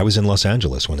interesting. I was in Los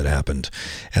Angeles when it happened,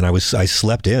 and I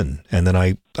slept in, and then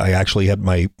I actually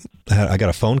I got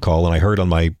a phone call, and I heard on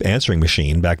my answering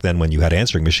machine, back then when you had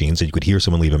answering machines and you could hear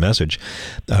someone leave a message,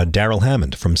 Daryl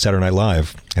Hammond from Saturday Night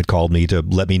Live had called me to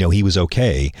let me know he was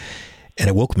okay, and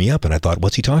it woke me up, and I thought,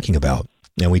 what's he talking about?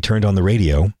 And we turned on the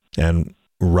radio, and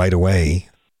right away,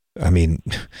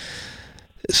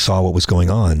 saw what was going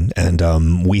on, and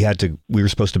we were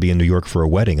supposed to be in New York for a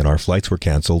wedding, and our flights were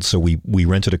canceled, so we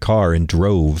rented a car and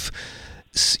drove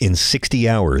in 60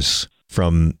 hours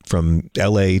from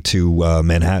LA to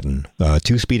Manhattan,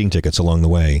 2 speeding tickets along the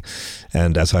way.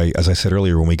 And as I said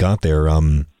earlier, when we got there,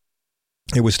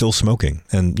 it was still smoking,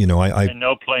 and and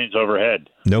no planes overhead.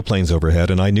 No planes overhead,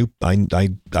 and I knew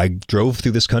I drove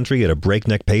through this country at a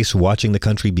breakneck pace, watching the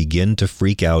country begin to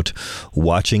freak out,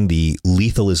 watching the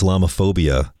lethal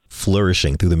Islamophobia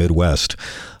flourishing through the Midwest,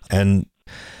 and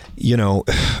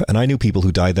and I knew people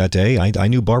who died that day. I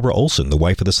knew Barbara Olson, the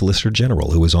wife of the Solicitor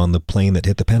General, who was on the plane that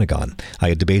hit the Pentagon. I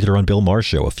had debated her on Bill Maher's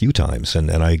show a few times,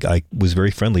 and I was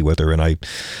very friendly with her,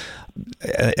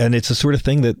 and it's the sort of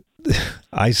thing that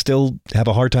I still have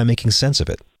a hard time making sense of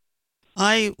it.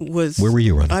 Where were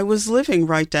you, Ron? I was living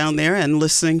right down there and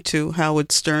listening to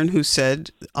Howard Stern, who said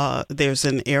there's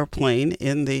an airplane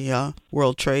in the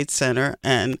World Trade Center,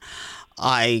 and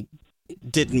I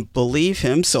didn't believe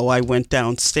him, so I went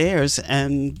downstairs,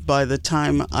 and by the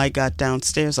time I got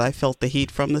downstairs, I felt the heat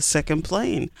from the second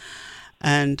plane.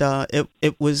 And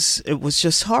it was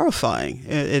just horrifying.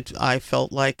 I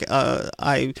felt like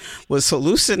I was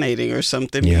hallucinating or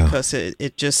something, because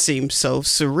it just seemed so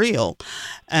surreal,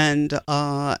 and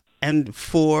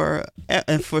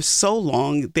for so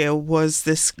long there was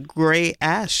this gray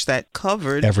ash that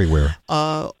covered everywhere,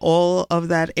 all of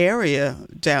that area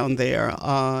down there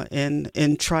in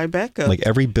Tribeca. Like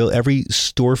every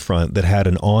storefront that had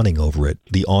an awning over it,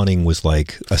 the awning was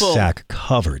like a sack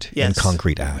covered in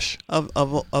concrete ash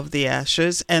of the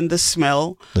ashes, and the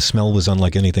smell. The smell was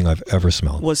unlike anything I've ever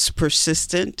smelled. Was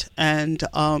persistent, and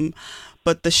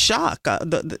but the shock.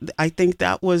 I think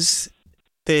that was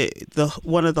the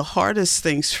one of the hardest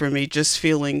things for me, just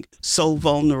feeling so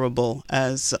vulnerable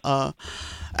as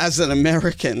an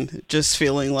American, just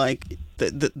feeling like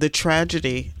the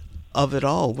tragedy of it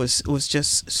all was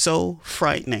just so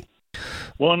frightening.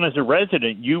 Well, and as a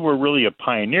resident, you were really a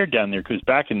pioneer down there, because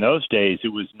back in those days, it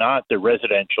was not the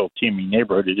residential teeming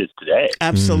neighborhood it is today.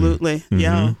 Absolutely, mm-hmm.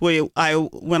 Yeah.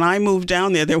 When I moved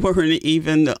down there, there weren't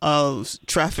even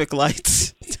traffic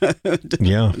lights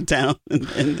down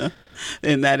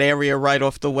in that area right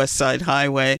off the West Side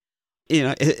Highway.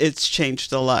 it's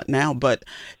changed a lot now, but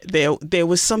there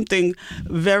was something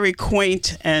very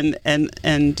quaint and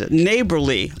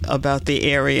neighborly about the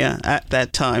area at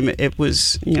that time. It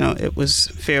was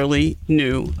fairly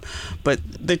new, but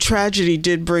the tragedy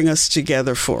did bring us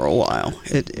together for a while.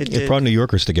 It brought New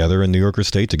Yorkers together, and New Yorkers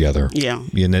stayed together. Yeah.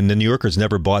 And then the New Yorkers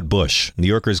never bought Bush. New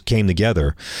Yorkers came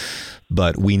together,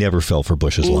 but we never fell for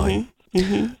Bush's line.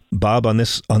 Mm-hmm. Bob, on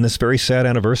this very sad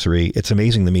anniversary, it's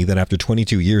amazing to me that after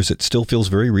 22 years, it still feels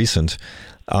very recent.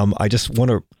 I just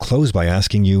want to close by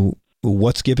asking you,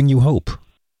 what's giving you hope?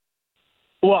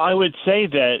 Well, I would say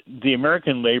that the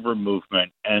American labor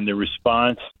movement and the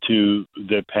response to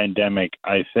the pandemic,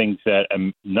 I think that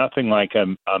nothing like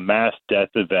a mass death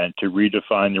event to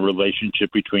redefine the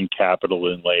relationship between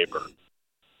capital and labor.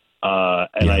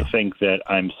 I think that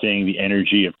I'm seeing the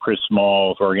energy of Chris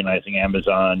Small organizing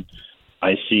Amazon.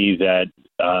 I see that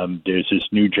there's this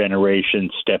new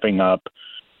generation stepping up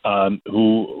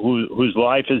whose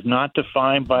life is not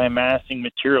defined by amassing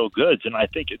material goods. And I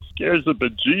think it scares the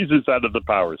bejesus out of the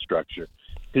power structure,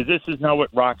 because this is not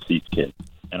what rocks these kids.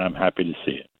 And I'm happy to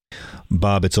see it.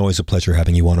 Bob, it's always a pleasure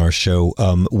having you on our show.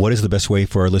 What is the best way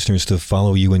for our listeners to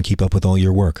follow you and keep up with all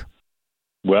your work?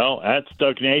 Well, at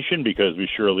Stuck Nation, because we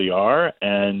surely are.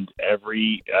 And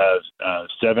every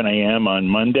 7 a.m. on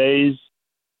Mondays,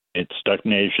 it's Stuck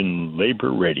Nation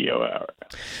Labor Radio Hour.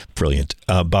 Brilliant.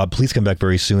 Bob, please come back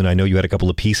very soon. I know you had a couple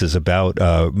of pieces about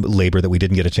labor that we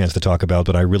didn't get a chance to talk about,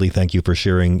 but I really thank you for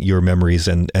sharing your memories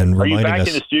and reminding us. Are you back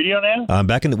in the studio now?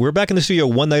 We're back in the studio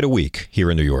one night a week here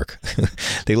in New York.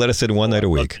 They let us in one night a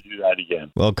week. I'd love to do that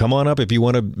again. Well, come on up if you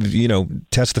want to,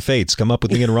 test the fates. Come up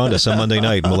with me and Rhonda some Monday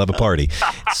night and we'll have a party.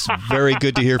 It's very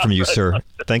good to hear from you, sir.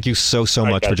 Thank you so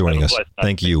much for joining us.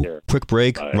 Thank you. Quick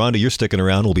break. Bye. Rhonda, you're sticking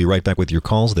around. We'll be right back with your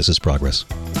calls. This is Progress.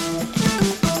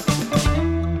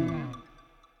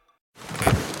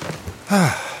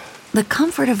 The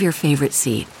comfort of your favorite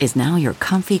seat is now your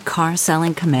comfy car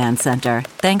selling command center,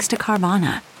 thanks to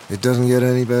Carvana. It doesn't get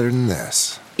any better than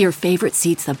this. Your favorite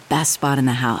seat's the best spot in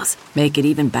the house. Make it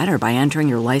even better by entering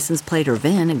your license plate or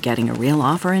VIN and getting a real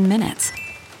offer in minutes.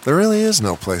 There really is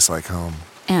no place like home.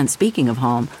 And speaking of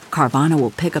home, Carvana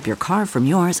will pick up your car from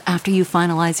yours after you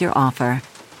finalize your offer.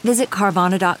 Visit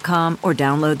Carvana.com or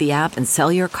download the app and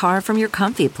sell your car from your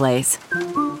comfy place.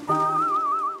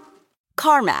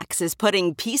 CarMax is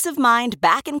putting peace of mind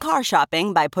back in car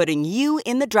shopping by putting you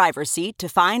in the driver's seat to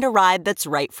find a ride that's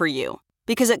right for you.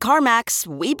 Because at CarMax,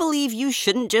 we believe you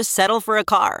shouldn't just settle for a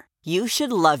car. You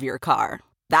should love your car.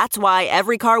 That's why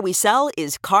every car we sell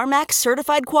is CarMax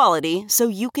certified quality, so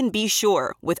you can be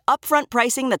sure with upfront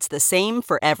pricing that's the same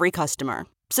for every customer.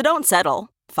 So don't settle.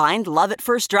 Find love at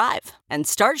first drive and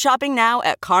start shopping now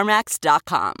at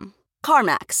CarMax.com.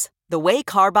 CarMax, the way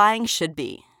car buying should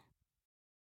be.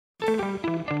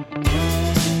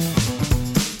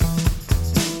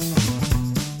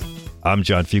 I'm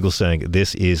John Fugelsang.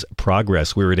 This is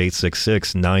Progress. We're at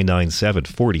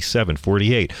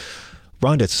 866-997-4748.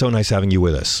 Rhonda, it's so nice having you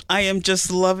with us. I am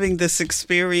just loving this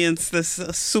experience, this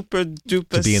super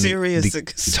duper serious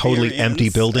experience. Totally empty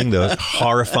building, the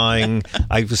horrifying.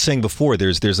 I was saying before,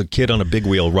 there's a kid on a big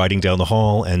wheel riding down the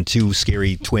hall and two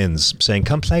scary twins saying,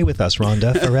 "Come play with us,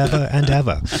 Rhonda, forever and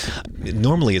ever."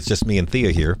 Normally, it's just me and Thea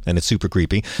here, and it's super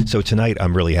creepy. So tonight,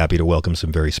 I'm really happy to welcome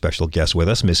some very special guests with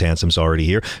us. Miss Handsome's already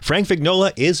here. Frank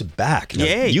Vignola is back. Now,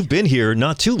 yay! You've been here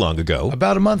not too long ago.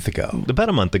 About a month ago.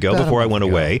 Before I went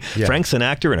away. Yeah. Frank's an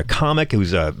actor and a comic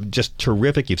who's just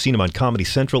terrific. You've seen him on Comedy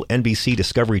Central, NBC,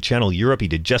 Discovery Channel Europe. He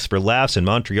did Just for Laughs in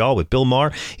Montreal with Bill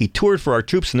Maher. He toured for our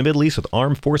troops in the Middle East with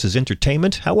Armed Forces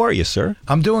Entertainment. How are you, sir?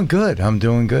 I'm doing good.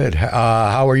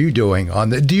 How are you doing?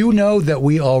 Do you know that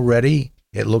we already,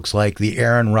 it looks like the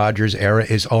Aaron Rodgers era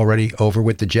is already over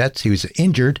with the Jets? He was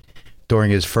injured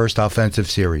during his first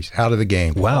offensive series, out of the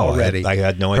game. Wow, already. I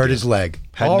had no idea. Hurt his leg.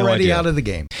 Already out of the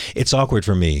game. It's awkward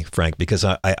for me, Frank, because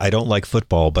I don't like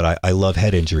football, but I love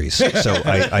head injuries. So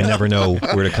I never know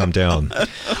where to come down.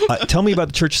 Tell me about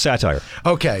the Church of Satire.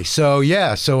 Okay, so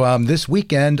this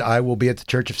weekend I will be at the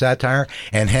Church of Satire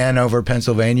in Hanover,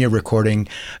 Pennsylvania, recording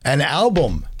an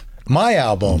album. My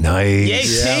album.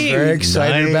 Nice. Yeah, very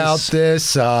excited about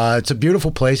this. It's a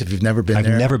beautiful place if you've never been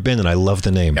there. I've never been, and I love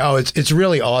the name. Oh, it's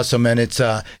really awesome, and it's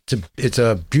a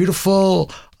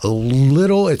beautiful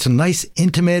it's a nice,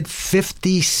 intimate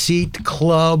 50-seat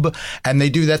club. And they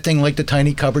do that thing like the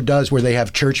Tiny Cupboard does where they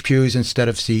have church pews instead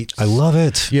of seats. I love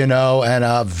it. You know, and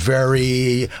a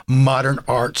very modern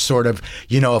art sort of,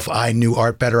 you know, if I knew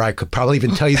art better, I could probably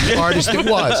even tell you the artist it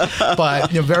was.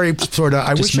 But, you know, very sort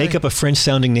of, Just make up a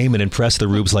French-sounding name and impress the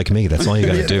rubes like me. That's all you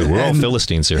got to do. We're all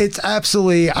Philistines here. It's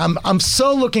absolutely, I'm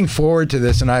so looking forward to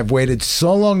this, and I've waited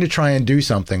so long to try and do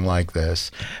something like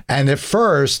this. And at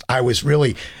first, I was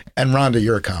really, and Rhonda,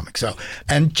 you're a comic, so,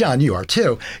 and John, you are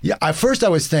too. Yeah, at first I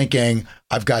was thinking,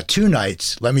 I've got 2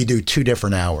 nights, let me do 2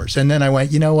 different hours. And then I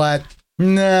went, you know what?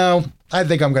 No, I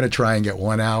think I'm going to try and get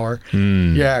 1 hour.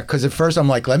 Yeah, because at first I'm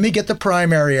like, let me get the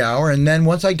primary hour, and then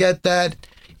once I get that,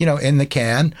 you know, in the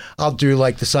can, I'll do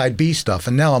like the side B stuff.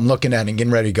 And now I'm looking at it and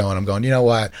getting ready to go, and I'm going, you know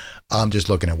what? I'm just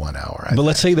looking at 1 hour. But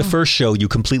let's say the first show you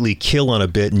completely kill on a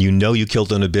bit, and you know you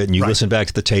killed on a bit, and you listen back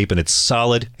to the tape, and it's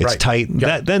solid, it's tight.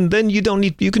 Yeah. Then you don't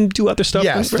need. You can do other stuff.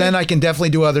 Yes, right? then I can definitely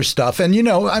do other stuff. And you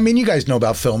know, I mean, you guys know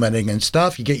about film editing and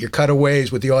stuff. You get your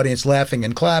cutaways with the audience laughing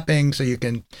and clapping, so you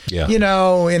can, you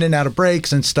know, in and out of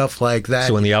breaks and stuff like that.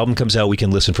 So when the album comes out, we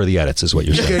can listen for the edits, is what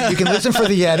you're saying. You can listen for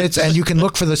the edits, and you can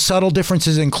look for the subtle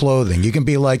differences in clothing. You can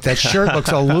be like, that shirt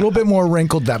looks a little bit more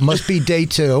wrinkled. That must be day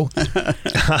 2,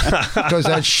 because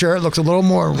that shirt looks a little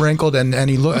more wrinkled, and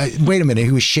he wait a minute,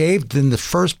 he was shaved in the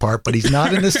first part, but he's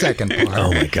not in the second part.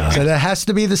 Oh my God. So that has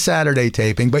to be the Saturday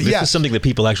taping. But this is something that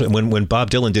people actually, when Bob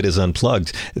Dylan did his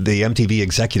Unplugged, the MTV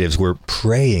executives were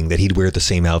praying that he'd wear the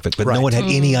same outfit, but no one had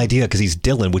any idea, because he's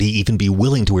Dylan, would he even be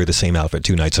willing to wear the same outfit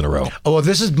 2 nights in a row? Oh, well,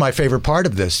 this is my favorite part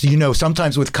of this. You know,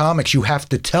 sometimes with comics, you have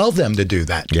to tell them to do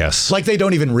that. Yes. Like they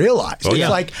don't even realize. Oh, it's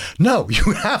like, no,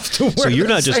 you have to wear So you're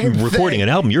the not just same recording thing. an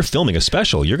album, you're filming a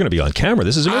special. You're going to be on camera.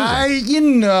 This is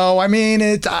amazing. I mean,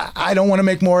 I don't want to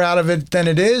make more out of it than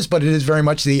it is, but it is very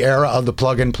much the era of the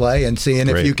plug and play and seeing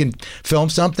if you can film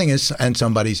something and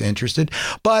somebody's interested.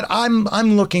 But I'm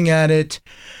looking at it.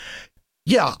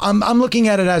 Yeah, I'm looking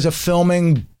at it as a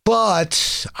filming.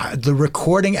 But the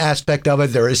recording aspect of it,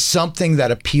 there is something that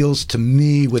appeals to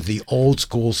me with the old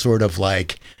school sort of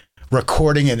like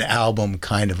recording an album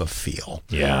kind of a feel.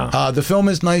 Yeah. The film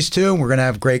is nice too. We're going to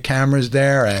have great cameras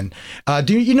there. And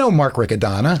do you know Mark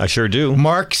Riccadonna? I sure do.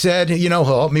 Mark said, you know,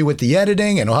 he'll help me with the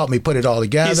editing and he'll help me put it all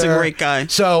together. He's a great guy.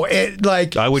 So it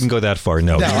like... I wouldn't go that far,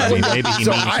 no. I mean, maybe he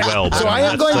means well. But so I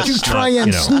am going to try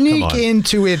and sneak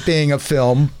into it being a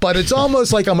film, but it's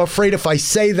almost like I'm afraid if I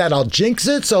say that I'll jinx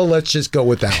it, so let's just go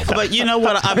with that. But you know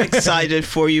what? I'm excited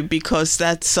for you, because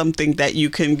that's something that you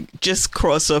can just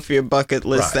cross off your bucket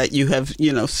list, that you have,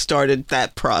 you know, started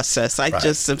that process. I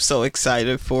just am so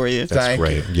excited for you. That's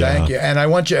great. Yeah. Thank you. And I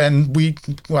want you, and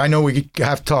I know we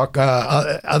have to talk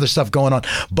other stuff going on,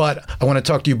 but I want to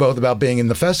talk to you both about being in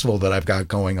the festival that I've got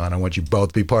going on. I want you both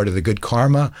to be part of the Good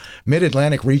Karma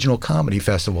Mid-Atlantic Regional Comedy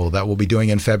Festival that we'll be doing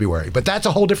in February. But that's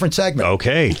a whole different segment.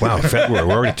 Okay. Wow. February.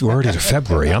 We're already to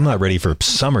February. I'm not ready for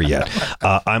summer yet.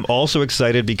 I'm also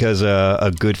excited because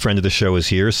a good friend of the show is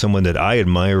here, someone that I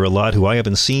admire a lot, who I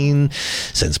haven't seen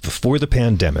since before the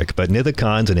pandemic. But Nitha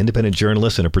Khan's an independent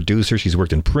journalist and a producer. She's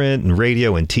worked in print and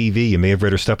radio and TV. You may have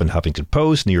read her stuff in Huffington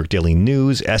Post, New York Daily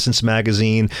News, Essence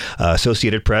Magazine,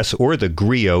 Associated Press, or The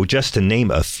Griot, just to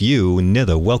name a few.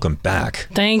 Nitha, welcome back.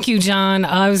 Thank you, John.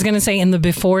 I was going to say in the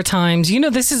before times, you know,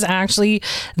 this is actually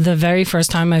the very first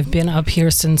time I've been up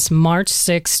here since March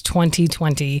 6,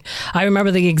 2020. I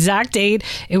remember the exact date.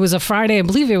 It was a Friday. I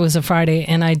believe it was a Friday,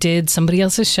 and I did somebody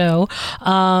else's show.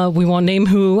 We won't name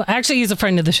who. Actually, he's a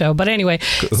friend of the show. But anyway,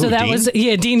 so that Dean? was,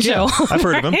 Dean Show. I've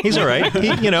heard of him. He's all right. He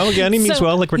means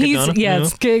well, like Riccadonna. Yeah,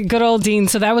 it's good old Dean.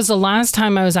 So that was the last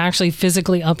time I was actually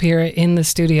physically up here in the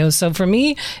studio. So for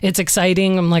me, it's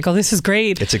exciting. I'm like, oh, this is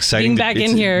great. It's exciting. Being back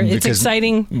in here. It's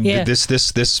exciting. Yeah.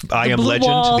 This I Am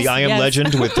Legend, the I Am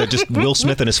Legend with just Will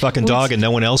Smith and his fucking dog and no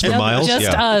one else for miles. Just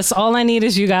us. All I need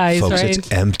is you guys, folks, right?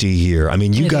 It's empty here. I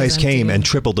mean, you guys came and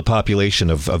tripled the population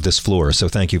of this floor. So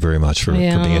thank you very much for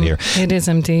being here. It is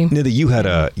empty. Nitha,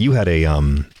 you had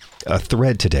a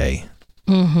thread today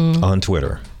on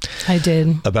Twitter. I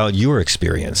did. About your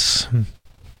experience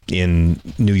in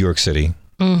New York City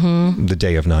the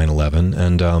day of 9/11,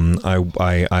 and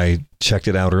I checked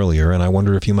it out earlier, and I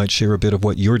wonder if you might share a bit of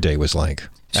what your day was like.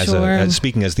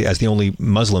 Speaking as the only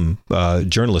Muslim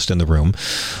journalist in the room,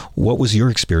 what was your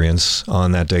experience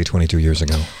on that day 22 years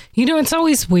ago? You know, it's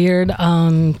always weird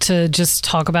to just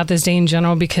talk about this day in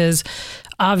general, because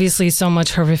obviously so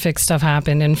much horrific stuff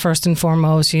happened. And first and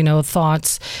foremost,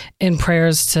 thoughts and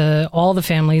prayers to all the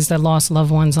families that lost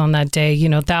loved ones on that day.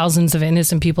 Thousands of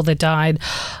innocent people that died.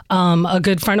 A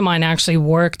good friend of mine actually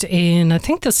worked in, I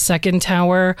think, the second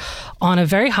tower on a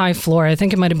very high floor. I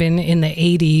think it might have been in the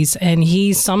 80s. And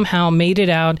he somehow made it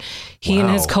out. He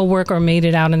and his coworker made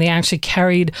it out, and they actually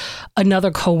carried another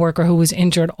coworker who was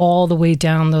injured all the way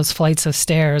down those flights of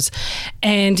stairs.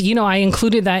 And, I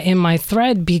included that in my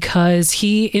thread because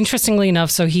he, interestingly enough,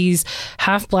 so he's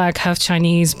half black, half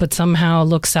Chinese, but somehow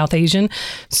looks South Asian.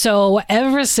 So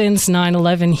ever since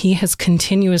 9/11, he has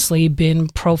continuously been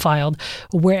profiled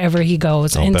wherever he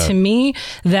goes. And to me,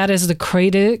 that is the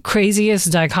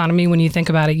craziest dichotomy when you think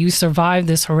about it. You survive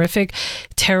this horrific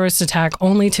terrorist attack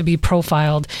only to be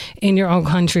profiled in your own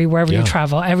country, wherever you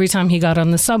travel. Every time he got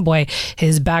on the subway,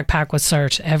 his backpack was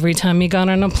searched. Every time he got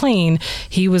on a plane,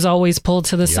 he was always pulled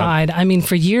to the side. I mean,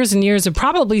 for years and years, it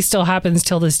probably still happens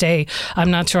till this day.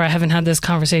 I'm not sure. I haven't had this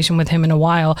conversation with him in a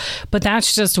while, but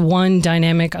that's just one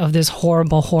dynamic of this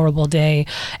horrible, horrible day.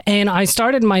 And I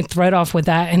started my thread off with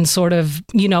that and sort of,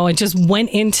 it just went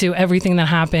into everything that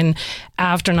happened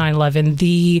after 9/11,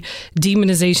 the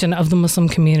demonization of the Muslim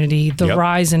community, the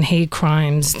rise in hate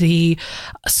crimes, the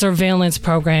surveillance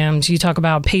programs. You talk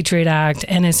about Patriot Act,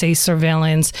 NSA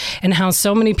surveillance, and how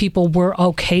so many people were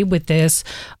okay with this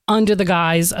under the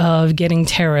guise of getting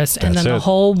terrorists. And then the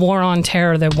whole war on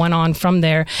terror that went on from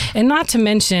there. And not to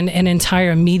mention an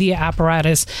entire media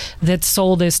apparatus that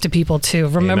sold this to people too.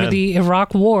 Remember the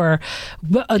Iraq War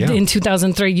in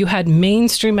 2003, you had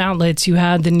mainstream outlets, you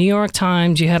had the New York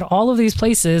Times, you had all of these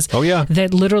places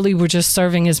that literally were just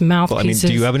serving as mouthpieces.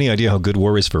 Do you have any idea how good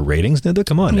war is for ratings, Nida?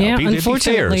 Come on now. Yeah, be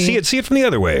unfortunately. fair. See it from the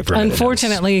other way. For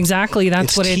unfortunately, exactly.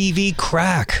 That's what TV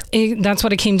crack. That's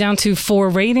what it came down to for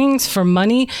ratings, for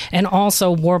money, and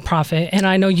also war profit. And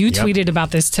I know you tweeted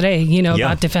about this today,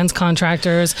 about defense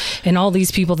contractors and all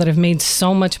these people that have made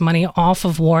so much money off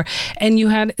of war. And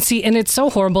and it's so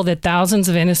horrible that thousands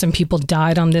of innocent people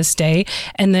died on this day.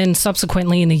 And then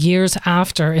subsequently in the years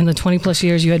after, in the 20 plus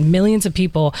years, you had millions of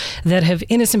people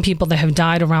innocent people that have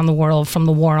died around the world from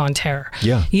the war on terror.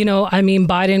 Yeah.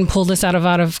 Biden pulled us out of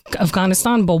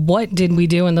Afghanistan, but what did we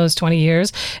do in those 20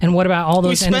 years? And what about all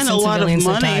those innocent civilians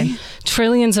that died?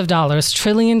 Trillions of dollars,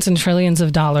 trillions and trillions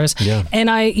of dollars. Yeah. And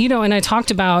I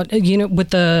talked about, with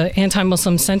the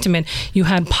anti-Muslim sentiment, you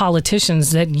had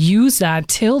politicians that use that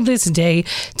till this day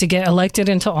to get elected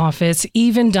into office,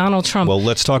 even Donald Trump. Well,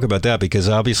 let's talk about that because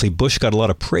obviously Bush got a lot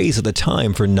of praise at the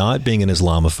time for not being an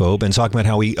Islamophobe and talking about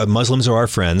how Muslims are our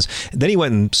friends. Then he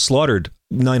went and slaughtered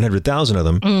 900,000 of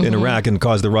them in Iraq and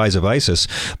caused the rise of ISIS.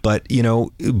 But,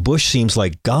 Bush seems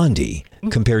like Gandhi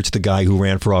compared to the guy who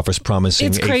ran for office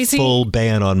promising a full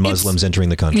ban on Muslims entering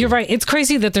the country. You're right. It's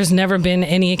crazy that there's never been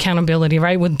any accountability,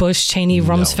 right? With Bush, Cheney,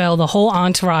 Rumsfeld, the whole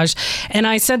entourage. And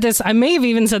I said this, I may have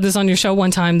even said this on your show one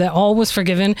time, that all was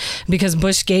forgiven because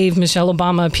Bush gave Michelle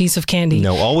Obama a piece of candy.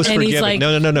 No, all was forgiven. He's like,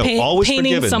 no. Always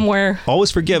forgiven. Somewhere.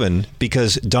 Always forgiven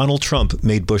because Donald Trump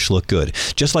made Bush look good.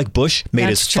 Just like Bush made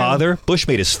Bush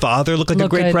made his father look like a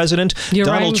great president.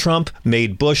 Donald Trump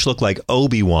made Bush look like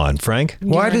Obi-Wan. Frank?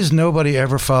 Why does nobody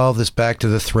ever follow this back to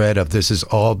the thread of this is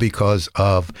all because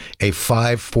of a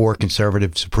 5-4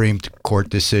 conservative Supreme Court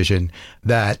decision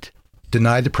that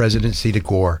denied the presidency to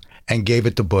Gore and gave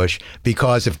it to Bush,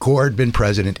 because if Gore had been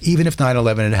president, even if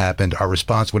 9/11 had happened, our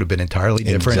response would have been entirely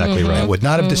different. Exactly right. It would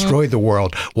not have destroyed the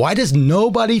world. Why does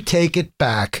nobody take it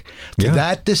back to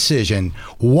that decision?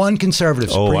 One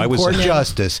conservative Supreme Court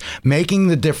justice making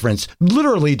the difference,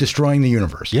 literally destroying the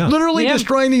universe. Yeah. Literally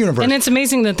destroying the universe. And it's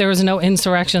amazing that there was no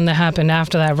insurrection that happened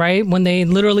after that, right? When they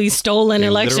literally stole an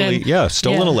election.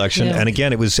 Stole an election. And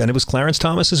again, it was Clarence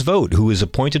Thomas's vote, who was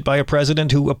appointed by a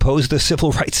president who opposed the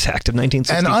Civil Rights Act of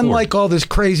 1964. And unlike all this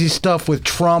crazy stuff with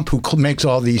Trump, who makes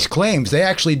all these claims, they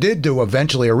actually did do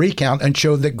eventually a recount and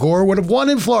showed that Gore would have won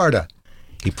in Florida.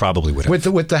 He probably would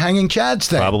have. With the hanging chads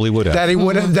thing. Probably would have. That he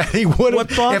would have.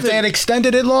 If they had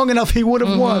extended it long enough, he would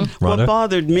have won. Rhonda? What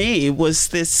bothered me was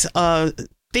this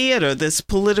theater, this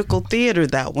political theater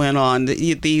that went on,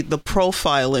 the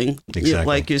profiling,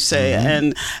 like you say,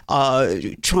 and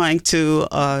trying to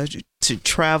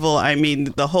travel. I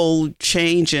mean, the whole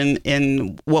change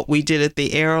in what we did at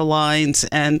the airlines,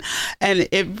 and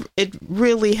it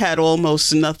really had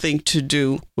almost nothing to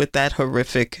do with that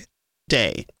horrific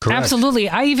day. Correct. Absolutely.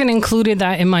 I even included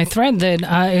that in my thread that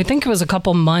I think it was a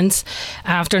couple months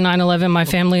after 9/11, my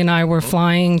family and I were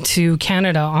flying to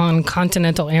Canada on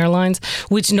Continental Airlines,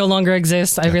 which no longer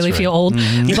exists. I really feel old.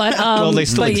 But well, they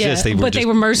still exist. Yeah, they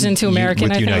were merged into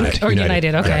American, I think. Or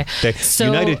United, okay. Yeah.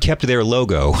 United kept their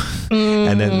logo,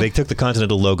 and then they took the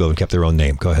Continental logo and kept their own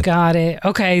name. Go ahead. Got it.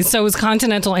 Okay. So it was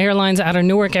Continental Airlines out of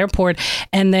Newark Airport,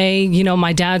 and they,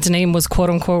 my dad's name was quote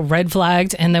unquote red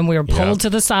flagged, and then we were pulled to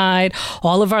the side.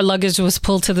 All of our luggage was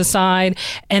pulled to the side,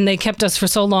 and they kept us for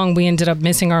so long we ended up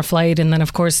missing our flight, and then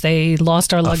of course they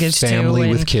lost our luggage too. A family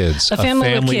with kids.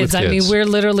 I mean, we're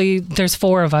literally, there's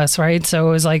 4 of us, right? So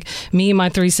it was like me, my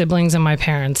 3 siblings, and my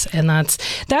parents, and that's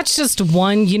just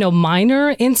one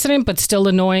minor incident, but still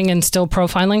annoying and still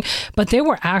profiling. But there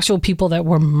were actual people that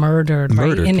were murdered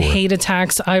right? in hate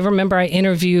attacks. I remember I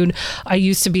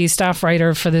used to be a staff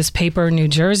writer for this paper in New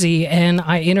Jersey, and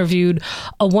I interviewed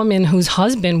a woman whose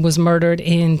husband was murdered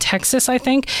in Texas, I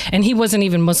think, and he wasn't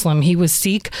even Muslim. He was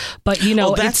Sikh, but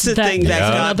that's the thing.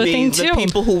 That's another thing too. The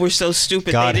people who were so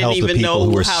stupid, they didn't even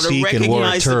know how to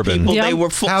recognize the people they were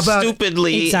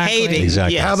stupidly hating.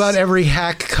 Exactly. Yes. How about every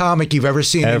hack comic you've ever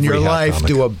seen in your life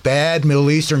do a bad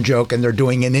Middle Eastern joke, and they're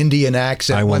doing an Indian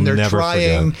accent when they're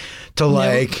trying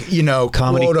to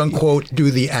comedy, quote unquote,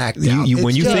 do the act.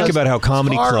 When you think about how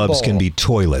comedy clubs can be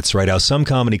toilets, right? How some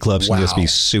comedy clubs can just be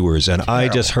sewers, and I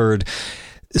just heard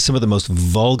some of the most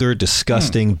vulgar,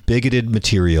 disgusting, bigoted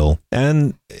material,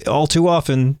 and all too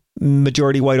often,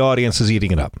 majority white audiences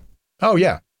eating it up. Oh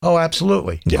yeah. Oh,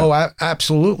 absolutely. Yeah. Oh,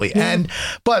 absolutely. Yeah.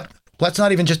 But let's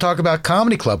not even just talk about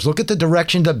comedy clubs. Look at the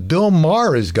direction that Bill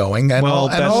Maher is going, and all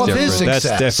of his success.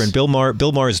 That's different. Bill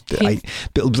Maher is.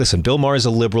 Listen, Bill Maher is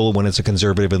a liberal when it's a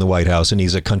conservative in the White House, and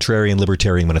he's a contrarian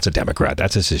libertarian when it's a Democrat.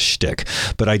 That's just his shtick.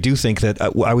 But I do think that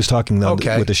I was talking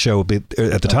with the show at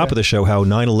the top of the show how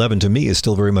 9/11 to me is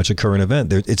still very much a current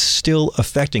event. It's still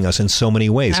affecting us in so many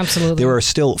ways. Absolutely. There are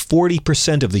still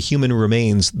 40% of the human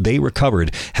remains they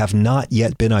recovered have not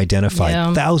yet been identified.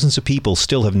 Yeah. Thousands of people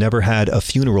still have never had a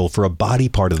funeral for a body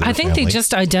part of their family. They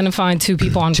just identified 2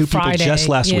 people on Friday. 2 people just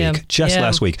last week.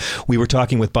 Last week. We were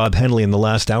talking with Bob Henley in the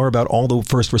last hour about all the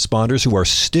first responders who are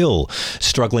still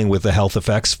struggling with the health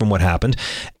effects from what happened.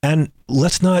 And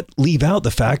let's not leave out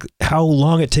the fact how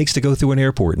long it takes to go through an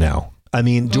airport now. I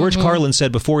mean, George Carlin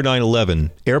said before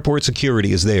 9/11, airport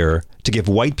security is there to give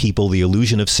white people the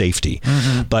illusion of safety.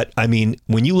 But I mean,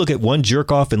 when you look at one jerk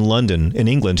off in London, in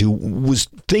England, who was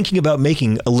thinking about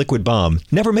making a liquid bomb,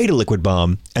 never made a liquid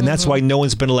bomb, and that's why no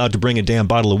one's been allowed to bring a damn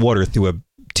bottle of water through a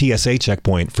TSA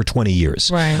checkpoint for 20 years.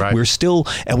 Right. We're still,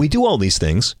 and we do all these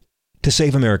things to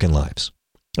save American lives.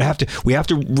 We have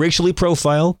to racially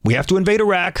profile. We have to invade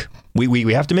Iraq.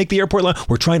 We have to make the airport line.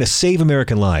 We're trying to save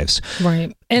American lives.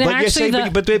 Right. And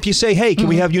but if you say, hey, can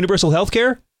we have universal health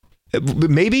care?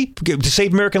 Maybe to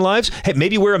save American lives. Hey,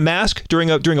 maybe wear a mask during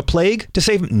a plague to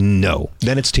save. No,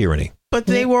 then it's tyranny. But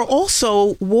they were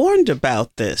also warned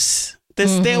about this.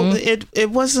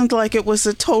 It wasn't like it was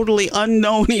a totally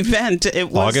unknown event. It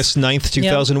was August 9th,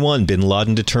 2001. Bin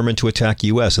Laden determined to attack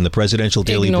U.S. in the presidential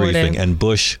daily briefing, and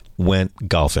Bush went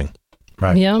golfing.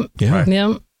 Right. Yep. Yeah. Right.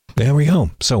 Yep. There we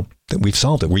go. So we've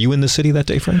solved it. Were you in the city that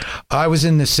day, Frank? I was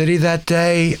in the city that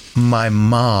day. My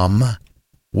mom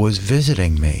was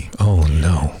visiting me. Oh,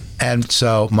 no. And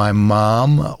so my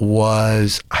mom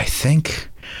was, I think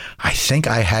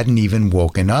I hadn't even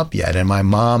woken up yet. And my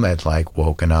mom had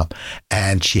woken up,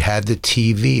 and she had the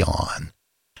TV on,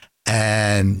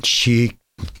 and she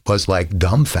was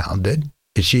dumbfounded.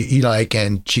 And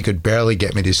she could barely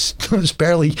get me to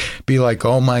barely be like,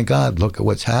 oh my God, look at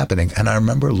what's happening. And I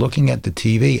remember looking at the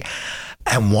TV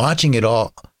and watching it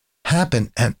all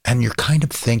happen. And you're kind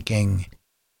of thinking,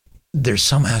 there's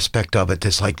some aspect of it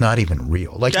that's not even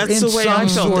real. That's the way I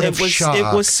felt. It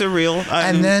was surreal.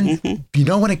 And then,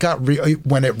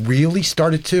 when it really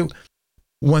started to,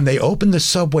 when they opened the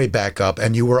subway back up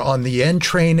and you were on the N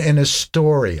train in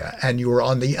Astoria and you were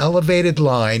on the elevated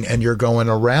line and you're going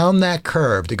around that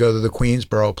curve to go to the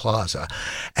Queensboro Plaza,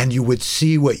 and you would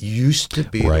see what used to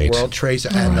be the World Trade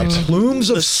Center and the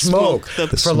plumes of smoke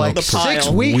for 6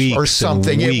 weeks or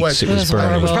something. It was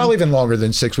probably even longer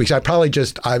than 6 weeks. I probably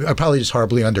just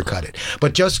horribly undercut it.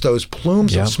 But just those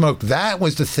plumes of smoke, that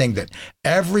was the thing that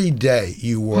every day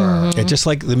you were. And just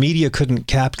like the media couldn't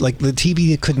the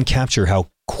TV couldn't capture how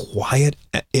quiet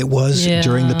it was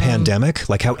during the pandemic,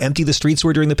 like how empty the streets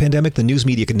were during the pandemic. The news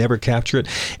media could never capture it,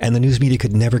 and the news media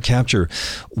could never capture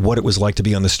what it was like to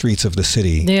be on the streets of the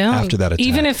city after that attack.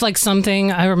 Even if like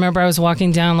something, I remember I was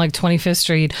walking down like 25th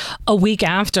Street a week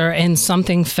after and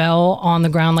something fell on the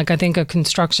ground, like I think a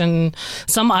construction,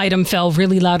 some item fell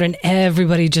really loud and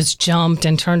everybody just jumped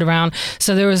and turned around.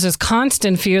 So there was this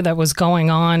constant fear that was going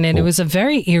on, and it was a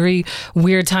very eerie,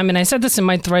 weird time. And I said this in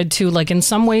my thread too, like in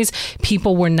some ways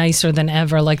people were nicer than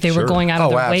ever. Like they were going out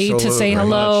of their way to say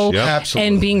hello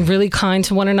and being really kind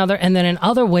to one another. And then in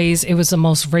other ways, it was the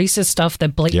most racist stuff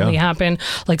that blatantly happened.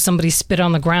 Like somebody spit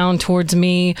on the ground towards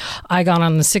me. I got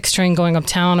on the 6 train going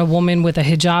uptown. A woman with a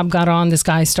hijab got on. This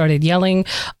guy started yelling.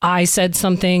 I said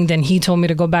something. Then he told me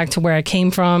to go back to where I came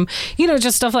from. You know,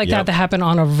 just stuff like that happened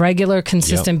on a regular,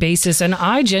 consistent basis. And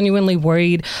I genuinely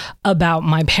worried about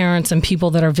my parents and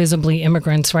people that are visibly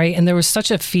immigrants, right? And there was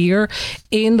such a fear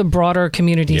in the broader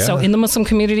community. So in the Muslim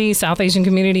community, South Asian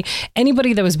community,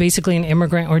 anybody that was basically an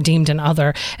immigrant or deemed an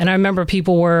other. And I remember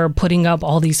people were putting up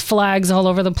all these flags all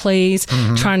over the place,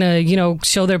 trying to, you know,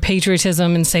 show their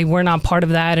patriotism and say, we're not part of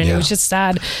that. And it was just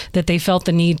sad that they felt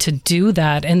the need to do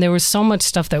that. And there was so much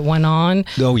stuff that went on.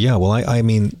 Oh, yeah. Well, I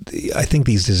mean, I think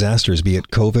these disasters, be it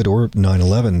COVID or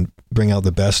 9/11, bring out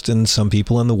the best in some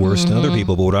people and the worst in other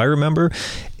people. But what I remember,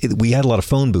 we had a lot of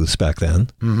phone booths back then,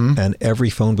 and every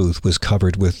phone booth was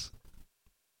covered with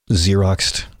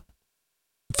Xeroxed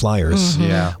flyers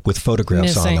with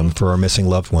photographs on them for our missing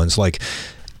loved ones, like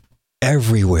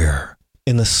everywhere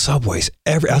in the subways,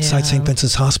 outside St.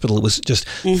 Vincent's Hospital. It was just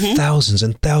thousands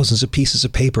and thousands of pieces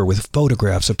of paper with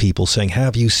photographs of people saying,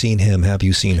 have you seen him? Have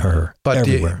you seen her? But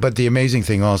everywhere. But the amazing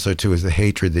thing also, too, is the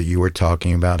hatred that you were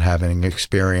talking about having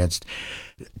experienced.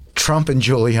 Trump and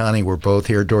Giuliani were both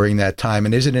here during that time.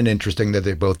 And isn't it interesting that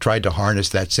they both tried to harness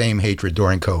that same hatred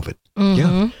during COVID?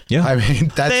 Yeah. I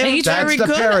mean, that's the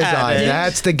paradigm.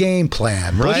 That's the game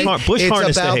plan, right? Bush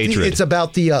harnessed the hatred. It's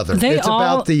about the other.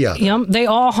 About the other. Yeah, they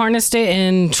all harnessed it,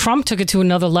 and Trump took it to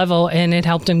another level, and it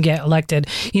helped him get elected.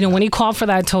 You know, when he called for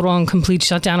that total and complete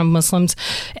shutdown of Muslims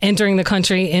entering the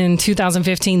country in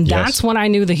 2015, that's when I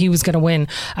knew that he was going to win.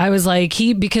 I was like,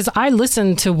 because I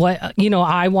listened to what, you know,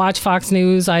 I watch Fox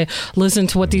News, I listen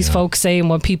to what these folks say and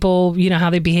what people, you know, how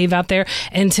they behave out there.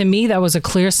 And to me, that was a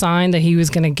clear sign that he was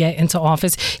going to get into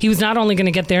office. He was not only going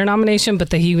to get their nomination, but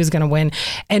that he was going to win.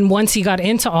 And once he got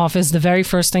into office, the very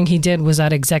first thing he did was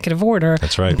that executive order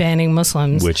banning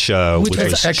Muslims. Which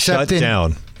was shut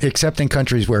down. Except in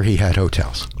countries where he had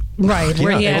hotels. Right,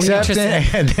 where he had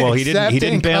interest. Well, he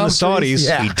didn't ban the Saudis.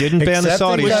 Yeah. He didn't ban the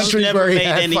Saudis. Which never made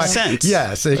any sense.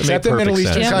 Yes, except in Middle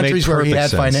Eastern countries where he had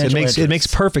financial interest. It makes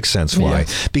perfect sense why.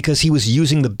 Because he was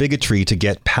using the bigotry to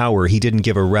get power. He didn't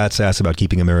give a rat's ass about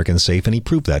keeping Americans safe, and he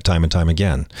proved that time and time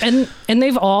again. And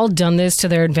they've all done this to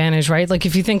their advantage, right? Like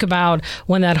if you think about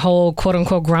when that whole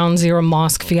quote-unquote ground zero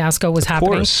mosque fiasco was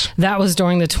happening, that was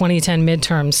during the 2010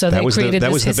 midterms. So they created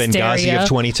that was this the Benghazi of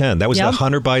 2010. That was the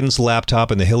Hunter Biden's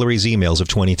laptop and the Hillary's emails of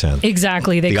 2010.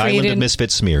 Exactly. The island of misfit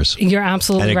smears. You're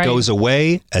absolutely right. And it goes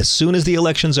away as soon as the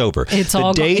election's over.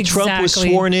 The day Trump was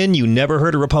sworn in, you never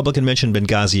heard a Republican mention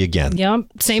Benghazi again. Yep.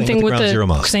 Same thing with the ground zero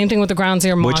mosque. Same thing with the ground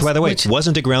zero mosque. Which, by the way,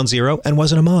 wasn't a ground zero and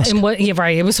wasn't a mosque. And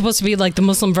right. It was supposed to be like the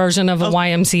Muslim version of a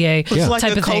YMCA It was like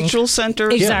type a of thing. cultural center.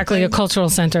 Exactly, a cultural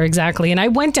center. Exactly. And I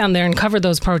went down there and covered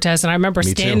those protests, and I remember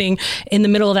standing in the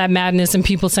middle of that madness and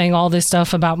people saying all this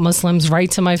stuff about Muslims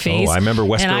right to my face. Oh, I remember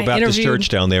Westboro Baptist Church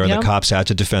down there, and the cops had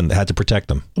to protect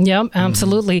them. Yep,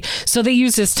 absolutely. So they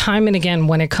use this time and again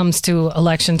when it comes to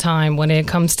election time, when it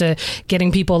comes to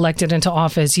getting people elected into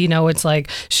office. You know, it's like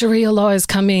Sharia law is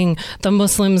coming, the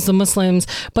Muslims.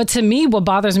 But to me, what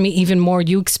bothers me even more,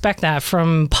 you expect that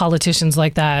from politicians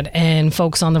like that and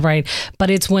folks on the right, but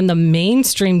it's when the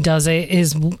mainstream does it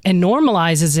and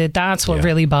normalizes it, that's what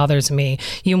really bothers me.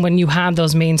 You know, when you have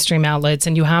those mainstream outlets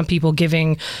and you have people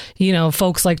giving, you know,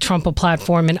 folks like Trump a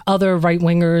platform and other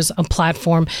right-wingers a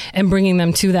platform and bringing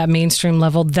them to that mainstream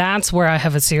level, that's where I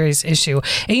have a serious issue.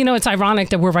 And, you know, it's ironic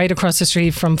that we're right across the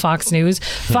street from Fox News.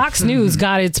 Fox News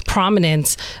got its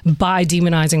prominence by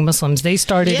demonizing Muslims. They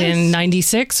started in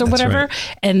 96 or whatever,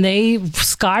 and they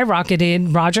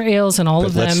skyrocketed. Roger Ailes and all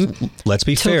of them. Let's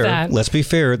be fair. Let's be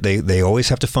fair. They always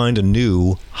have to find a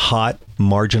new hot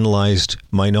marginalized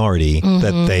minority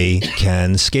that they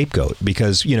can scapegoat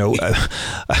because,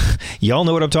 y'all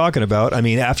know what I'm talking about. I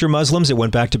mean, after Muslims, it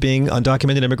went back to being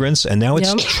undocumented immigrants, and now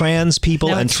it's trans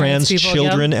people and trans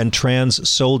children and trans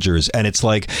soldiers. And it's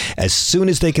like, as soon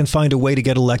as they can find a way to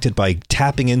get elected by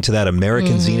tapping into that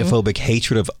American xenophobic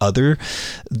hatred of other,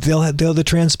 the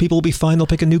trans people will be fine. They'll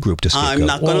pick a new group to scapegoat. I'm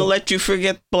not going to let you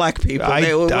forget black people.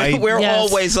 We're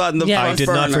always on the front I did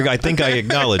not forget. I think I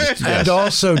acknowledged. Yes. And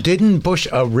also, didn't Bush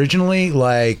originally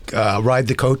ride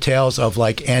the coattails of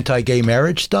anti-gay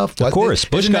marriage stuff? Of course,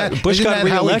 Bush got reelected.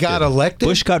 How he got elected?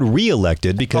 Bush got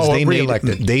reelected because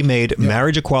they made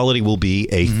marriage equality will be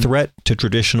a threat to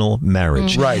traditional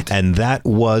marriage. Right. And that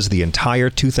was the entire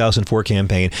 2004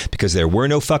 campaign because there were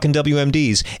no fucking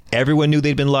WMDs. Everyone knew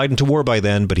they'd been lied into war by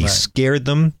then, but he scared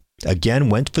them. Again,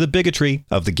 went for the bigotry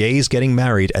of the gays getting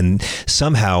married, and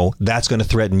somehow that's going to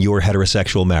threaten your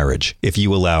heterosexual marriage if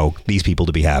you allow these people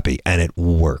to be happy. And it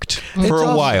worked for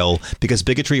a while because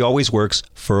bigotry always works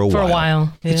for a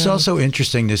while. Yeah. It's also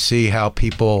interesting to see how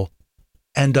people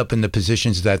end up in the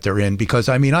positions that they're in because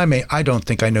I don't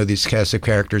think I know these cast of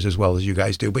characters as well as you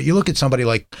guys do, but you look at somebody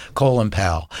like Colin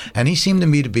Powell and he seemed to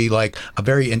me to be like a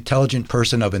very intelligent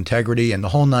person of integrity and the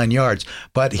whole 9 yards,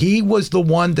 but he was the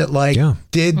one that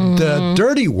did the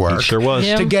dirty work. He sure was.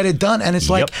 To get it done, and it's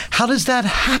like, how does that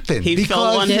happen? He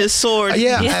fell on his sword. He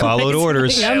followed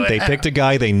orders. They picked a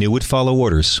guy they knew would follow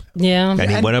orders. Yeah.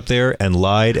 And he went up there and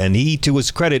lied, and he, to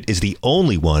his credit, is the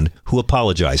only one who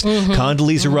apologized.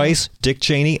 Condoleezza Rice, Dick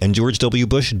Cheney, and George W.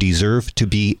 Bush deserve to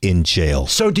be in jail.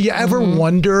 So do you ever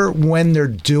wonder when they're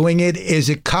doing it, is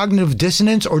it cognitive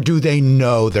dissonance or do they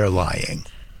know they're lying?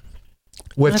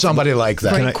 With somebody like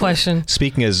that. Great question.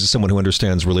 Speaking as someone who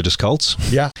understands religious cults.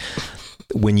 Yeah.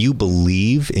 When you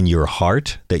believe in your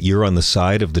heart that you're on the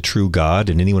side of the true God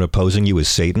and anyone opposing you is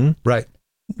Satan. Right.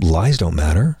 Lies don't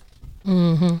matter.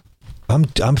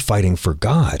 I'm fighting for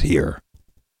God here.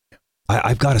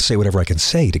 I've got to say whatever I can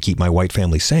say to keep my white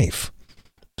family safe.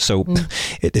 So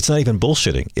it's not even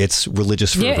bullshitting. It's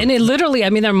religious fervor. Yeah, and it literally,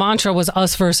 their mantra was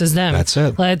us versus them. That's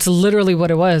it. That's literally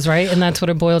what it was, right? And that's what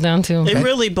it boiled down to. It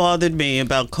really bothered me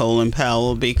about Colin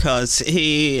Powell because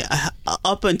he,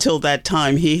 up until that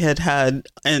time, he had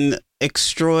an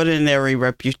extraordinary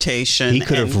reputation. He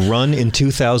could have run in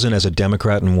 2000 as a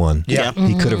Democrat and won. Yeah.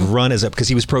 He could have run because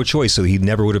he was pro-choice, so he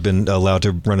never would have been allowed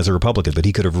to run as a Republican, but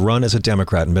he could have run as a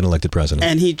Democrat and been elected president.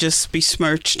 And he just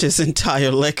besmirched his entire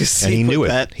legacy. And he knew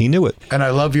that. He knew it. And I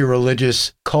love your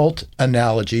religious cult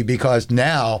analogy because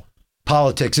now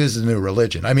politics is the new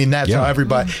religion. That's how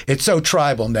everybody, it's so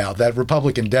tribal now that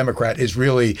Republican Democrat is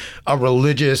really a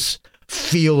religious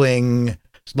feeling,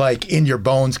 like in your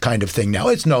bones kind of thing now.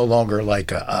 It's no longer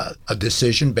like a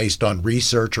decision based on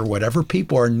research or whatever.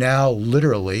 People are now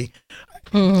literally,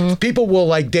 people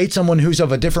will date someone who's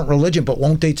of a different religion, but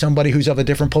won't date somebody who's of a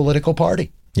different political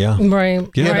party. Yeah. Right.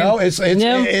 You know, it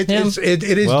is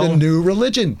the new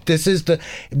religion. This is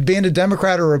being a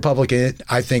Democrat or Republican,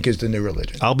 I think, is the new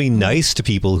religion. I'll be nice to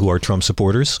people who are Trump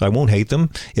supporters. I won't hate them.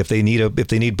 If they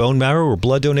need bone marrow or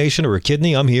blood donation or a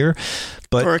kidney, I'm here.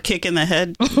 But or a kick in the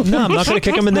head. No, I'm not going to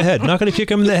kick him in the head. Not going to kick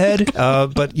him in the head.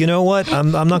 But you know what?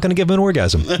 I'm not going to give him an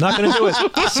orgasm. Not going to do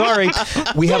it. Sorry.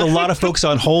 We have a lot of folks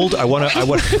on hold. I want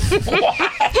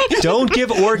Don't give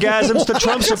orgasms to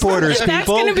Trump supporters, people. That's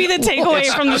going to be the takeaway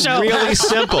from the show. Really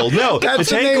simple. No, the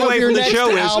takeaway from the show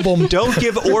is don't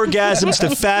give orgasms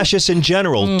to fascists in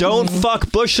general. Don't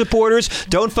fuck Bush supporters.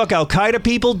 Don't fuck Al Qaeda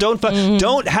people. Don't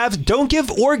give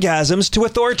orgasms to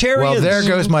authoritarians. Well, there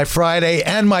goes my Friday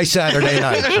and my Saturday night.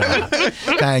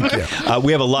 Thank you.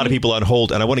 We have a lot of people on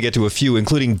hold, and I want to get to a few,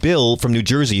 including Bill from New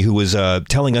Jersey, who was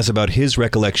telling us about his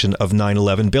recollection of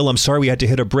 9/11. Bill, I'm sorry we had to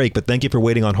hit a break, but thank you for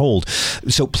waiting on hold.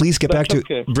 So please get back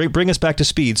to bring us back to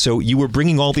speed. So you were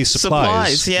bringing all these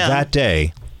supplies that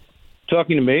day.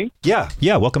 Talking to me?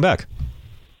 Yeah. Welcome back.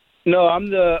 No,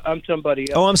 I'm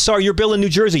somebody else. Oh, I'm sorry. You're Bill in New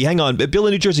Jersey. Hang on. Bill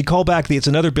in New Jersey, call back. It's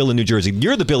another Bill in New Jersey.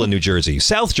 You're the Bill in New Jersey.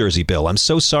 South Jersey Bill. I'm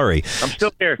so sorry. I'm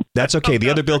still here. That's okay. The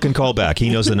other Bill can call back. He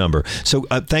knows the number. So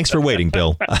thanks for waiting,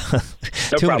 Bill.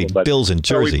 Too many Bills in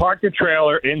Jersey. So we parked a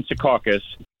trailer in Secaucus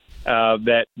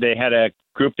that they had a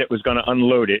group that was going to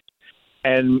unload it.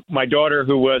 And my daughter,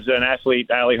 who was an athlete,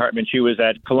 Allie Hartman, she was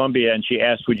at Columbia, and she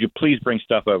asked, would you please bring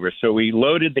stuff over? So we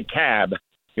loaded the cab.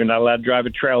 You're not allowed to drive a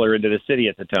trailer into the city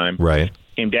at the time. Right.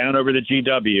 Came down over the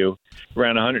GW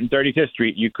around 135th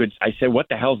Street. I said, what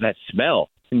the hell's that smell?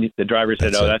 And the driver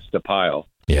said, that's the pile.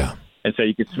 Yeah. And so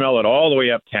you could smell it all the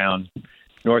way uptown,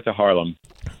 north of Harlem.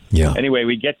 Yeah. Anyway,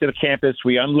 we get to the campus.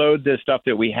 We unload the stuff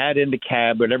that we had in the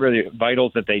cab, whatever the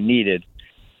vitals that they needed.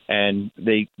 and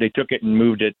they took it and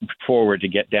moved it forward to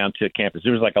get down to campus. It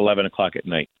was like 11 o'clock at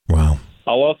night. Wow.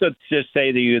 I'll also just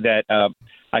say to you that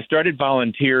I started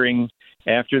volunteering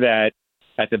after that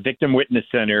at the Victim Witness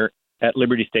Center at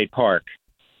Liberty State Park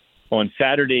on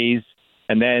Saturdays,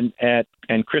 and then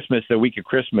and Christmas, the week of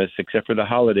Christmas, except for the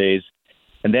holidays.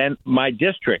 And then my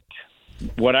district,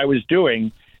 what I was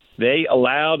doing, they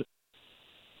allowed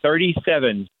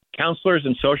 37 counselors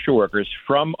and social workers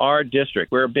from our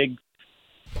district. We're a big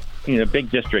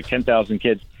district, 10,000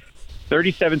 kids.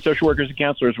 37 social workers and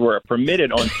counselors were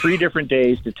permitted on 3 different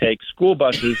days to take school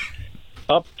buses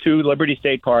up to Liberty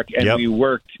State Park, and we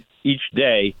worked each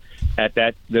day at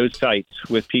those sites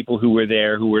with people who were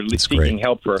there, who were seeking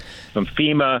help from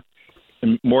FEMA,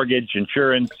 mortgage,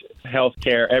 insurance, health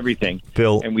care, everything.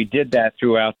 Bill. And we did that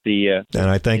throughout the... and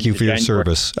I thank you for your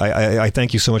service. I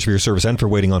thank you so much for your service and for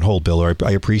waiting on hold, Bill.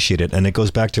 I appreciate it. And it goes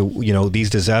back to, these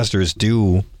disasters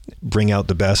do bring out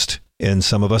the best in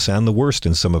some of us and the worst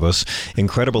in some of us.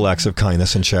 Incredible acts of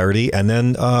kindness and charity, and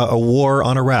then a war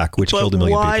on Iraq, which killed 1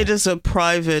 million people. Why does a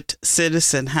private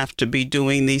citizen have to be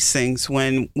doing these things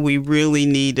when we really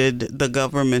needed the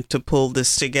government to pull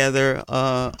this together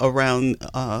around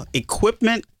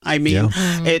equipment? I mean,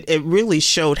 it really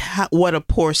showed what a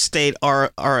poor state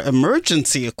our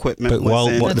emergency equipment was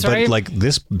in. But like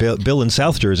this, Bill in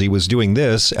South Jersey was doing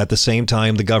this at the same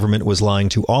time the government was lying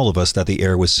to all of us that the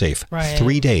air was safe. Right.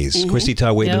 3 days. Mm-hmm. Christy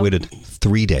Todd waited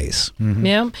 3 days. Mm-hmm.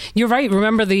 Yeah, you're right.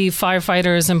 Remember the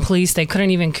firefighters and police, they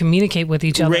couldn't even communicate with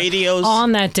each other. Radios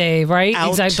on that day, right? out.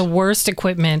 Exactly, the worst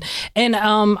equipment. And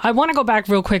I want to go back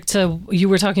real quick to, you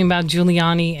were talking about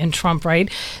Giuliani and Trump,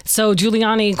 right? So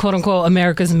Giuliani, quote unquote,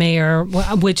 America's mayor,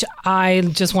 which I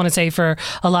just want to say for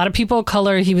a lot of people of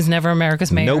color, he was never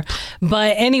America's mayor. Nope.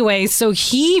 But anyway, so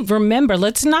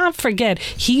let's not forget,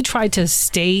 he tried to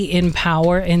stay in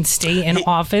power and stay in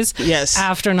office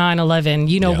after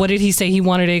 9/11. What did he say? He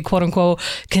wanted a quote unquote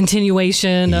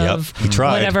continuation of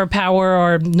whatever power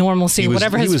or normalcy,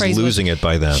 whatever his phrase was. He was losing it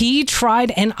by then. He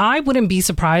tried, and I wouldn't be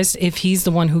surprised if he's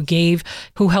the one who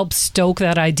helped stoke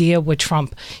that idea with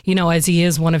Trump, as he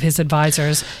is one of his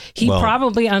advisors. He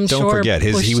probably, I'm sure. Don't forget,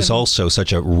 he was also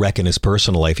such a wreck in his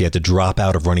personal life. He had to drop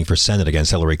out of running for Senate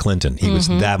against Hillary Clinton. He was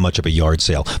that much of a yard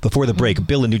sale. Before the break,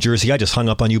 Bill in New Jersey, I just hung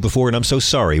up on you before, and I'm so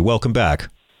sorry. Welcome back.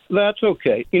 That's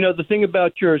okay. The thing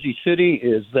about Jersey City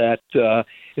is that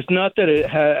it's not that it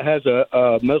has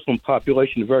a Muslim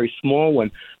population, a very small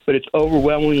one, but it's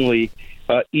overwhelmingly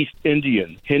East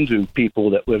Indian, Hindu people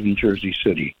that live in Jersey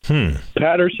City.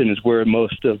 Patterson is where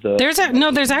most of the... There's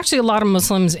actually a lot of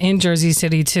Muslims in Jersey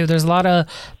City, too. There's a lot of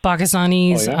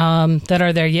Pakistanis that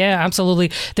are there. Yeah,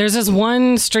 absolutely. There's this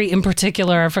one street in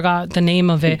particular, I forgot the name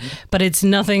of it, but it's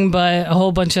nothing but a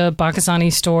whole bunch of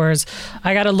Pakistani stores.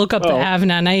 I got to look up the Ave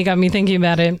now. Now you got me thinking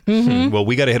about it. Well,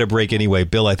 we got to hit a break anyway.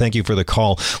 Bill, I thank you for the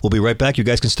call. We'll be right back. You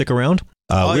guys can stick around.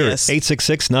 We're at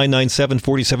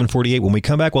 866-997-4748. When we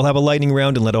come back, we'll have a lightning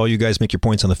round and let all you guys make your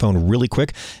points on the phone really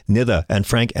quick. Nitha and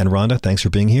Frank and Rhonda, thanks for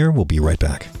being here. We'll be right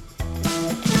back.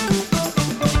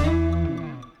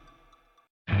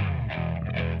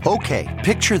 Okay,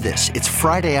 picture this. It's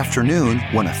Friday afternoon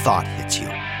when a thought hits you.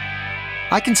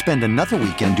 I can spend another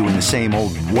weekend doing the same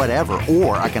old whatever,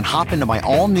 or I can hop into my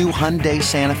all-new Hyundai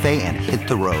Santa Fe and hit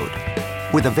the road.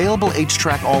 With available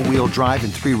H-Track all-wheel drive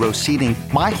and 3-row seating,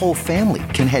 my whole family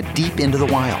can head deep into the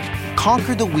wild.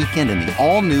 Conquer the weekend in the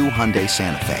all-new Hyundai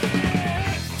Santa Fe.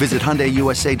 Visit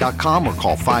HyundaiUSA.com or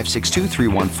call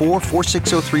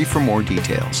 562-314-4603 for more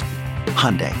details.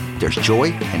 Hyundai, there's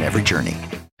joy in every journey.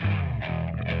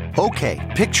 Okay,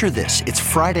 picture this. It's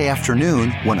Friday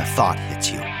afternoon when a thought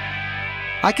hits you.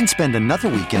 I can spend another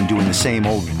weekend doing the same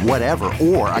old whatever,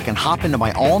 or I can hop into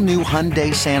my all-new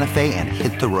Hyundai Santa Fe and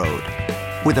hit the road.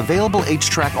 With available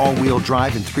H-Track all-wheel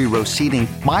drive and 3-row seating,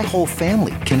 my whole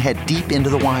family can head deep into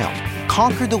the wild.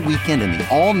 Conquer the weekend in the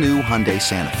all-new Hyundai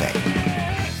Santa Fe.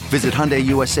 Visit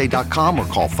HyundaiUSA.com or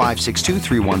call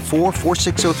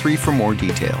 562-314-4603 for more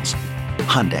details.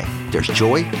 Hyundai, there's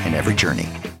joy in every journey.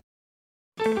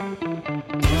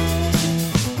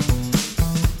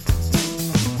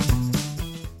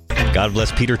 God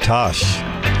bless Peter Tosh,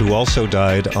 who also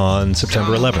died on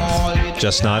September 11th.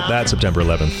 Just not that September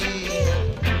 11th.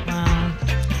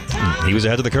 He was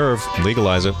ahead of the curve.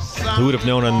 Legalize it. Who would have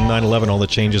known on 9/11 all the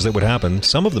changes that would happen?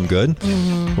 Some of them good.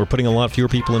 We're putting a lot fewer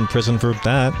people in prison for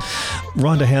that.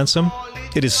 Rhonda Handsome,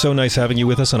 It is so nice having you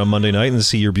with us on a Monday night and to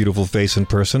see your beautiful face in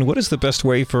person. What is the best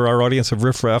way for our audience of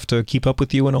Riff Raff to keep up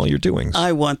with you and all your doings?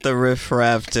 I want the Riff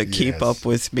Raff to keep up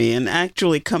with me and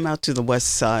actually come out to the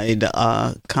West Side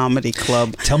Comedy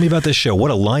Club. Tell me about this show.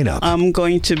 What a lineup. I'm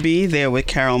going to be there with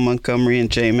Carol Montgomery and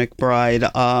Jay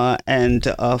McBride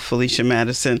and Felicia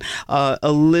Madison.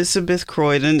 Elizabeth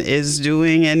Croydon is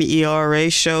doing an ERA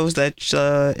show that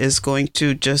is going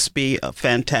to just be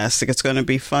fantastic. It's going to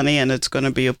be funny, and it's going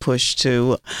to be a push to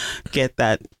get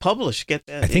that published.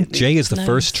 I think Jay is the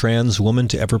first trans woman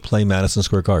to ever play Madison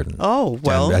Square Garden. Oh,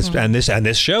 well. And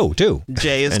this show, too.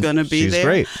 Jay is going to be she's there.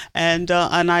 Great. And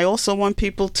I also want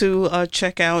people to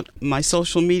check out my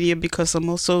social media, because I'm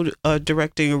also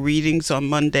directing readings on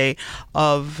Monday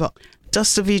of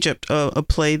Dust of Egypt, a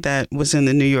play that was in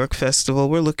the New York Festival.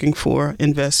 We're looking for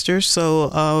investors,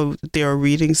 so there are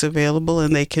readings available,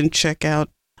 and they can check out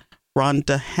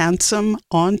Rhonda Handsome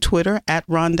on Twitter, at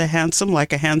Rhonda Handsome,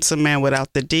 like a handsome man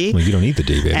without the D. Well, you don't need the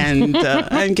D, baby. And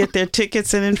get their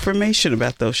tickets and information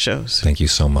about those shows. Thank you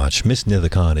so much. Miss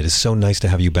Nitha Khan, it is so nice to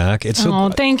have you back. It's so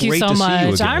thank you great so to see you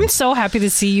much. again. I'm so happy to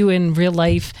see you in real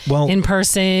life, in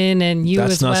person, and you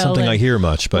that's as not well. something I hear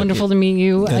much, but wonderful to meet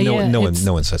you. No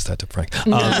one says that to Frank.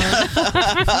 No.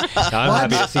 I'm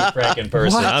happy to see Frank in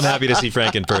person. What? I'm happy to see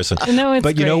Frank in person. No, it's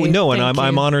but you know, great. no, and Thank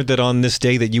I'm you. honored that on this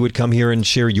day that you would come here and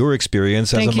share your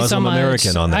experience as a Muslim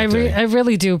American on that day. I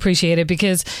really do appreciate it,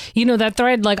 because that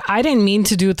thread, like, I didn't mean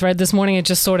to do a thread this morning. It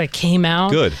just sort of came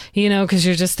out. Good. Because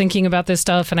you're just thinking about this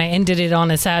stuff, and I ended it on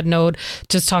a sad note,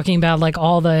 just talking about like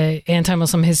all the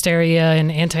anti-Muslim hysteria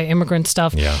and anti-immigrant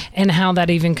stuff, and how that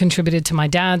even contributed to my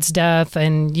dad's death.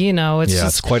 And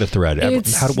it's quite a thread.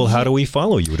 How do we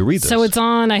follow you to read this? So it's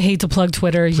on, I hate to plug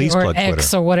Twitter Please or plug X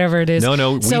Twitter. or whatever it is.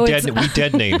 No, So we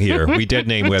dead name here. We dead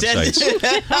name websites.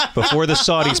 Before the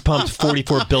Saudis pumped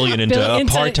 $44 billion into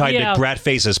apartheid Brat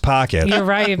Face's pocket. You're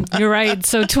right.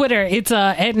 So Twitter, it's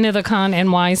at Nitha Khan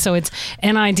NY. So it's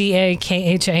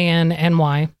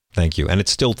NIDAKHANNY. Thank you. And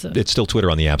it's still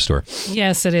Twitter on the App Store.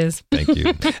 Yes, it is. Thank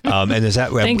you. And is there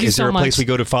so a place much. we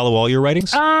go to follow all your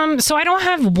writings? So I don't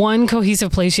have one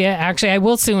cohesive place yet. Actually, I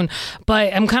will soon,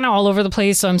 but I'm kind of all over the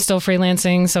place. So I'm still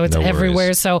freelancing. So it's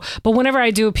everywhere. So, but whenever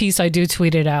I do a piece, I do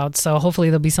tweet it out. So hopefully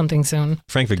there'll be something soon.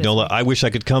 Frank Vignola, I wish I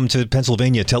could come to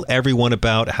Pennsylvania. Tell everyone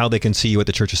about how they can see you at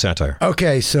the Church of Satire.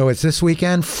 Okay, so it's this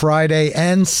weekend, Friday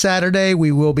and Saturday.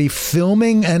 We will be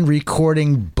filming and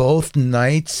recording both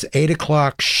nights, 8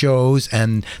 o'clock shows,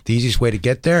 and the easiest way to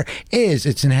get there is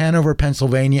it's in Hanover,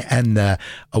 Pennsylvania, and the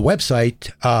website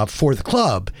for the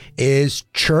club is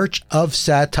Church of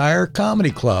Satire Comedy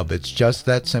Club. It's just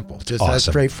that simple, just that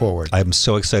straightforward. I'm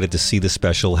so excited to see the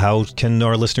special. How can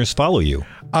our listeners follow you?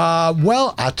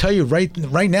 Well, I'll tell you right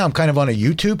now, I'm kind of on a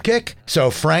YouTube kick. So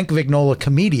Frank Vignola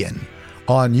Comedian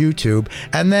on YouTube.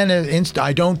 And then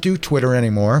I don't do Twitter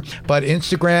anymore, but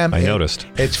Instagram. I noticed.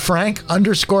 It's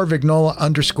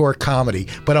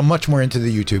Frank_Vignola_comedy, but I'm much more into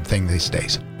the YouTube thing these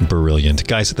days. Brilliant.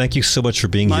 Guys, thank you so much for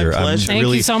being here. Pleasure. Thank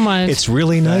you so much. It's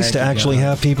really nice to actually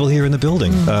have people here in the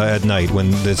building at night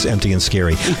when it's empty and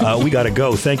scary. We got to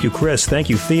go. Thank you, Chris. Thank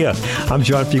you, Thea. I'm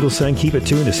John Fugelsang. Keep it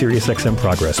tuned to SiriusXM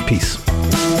Progress. Peace.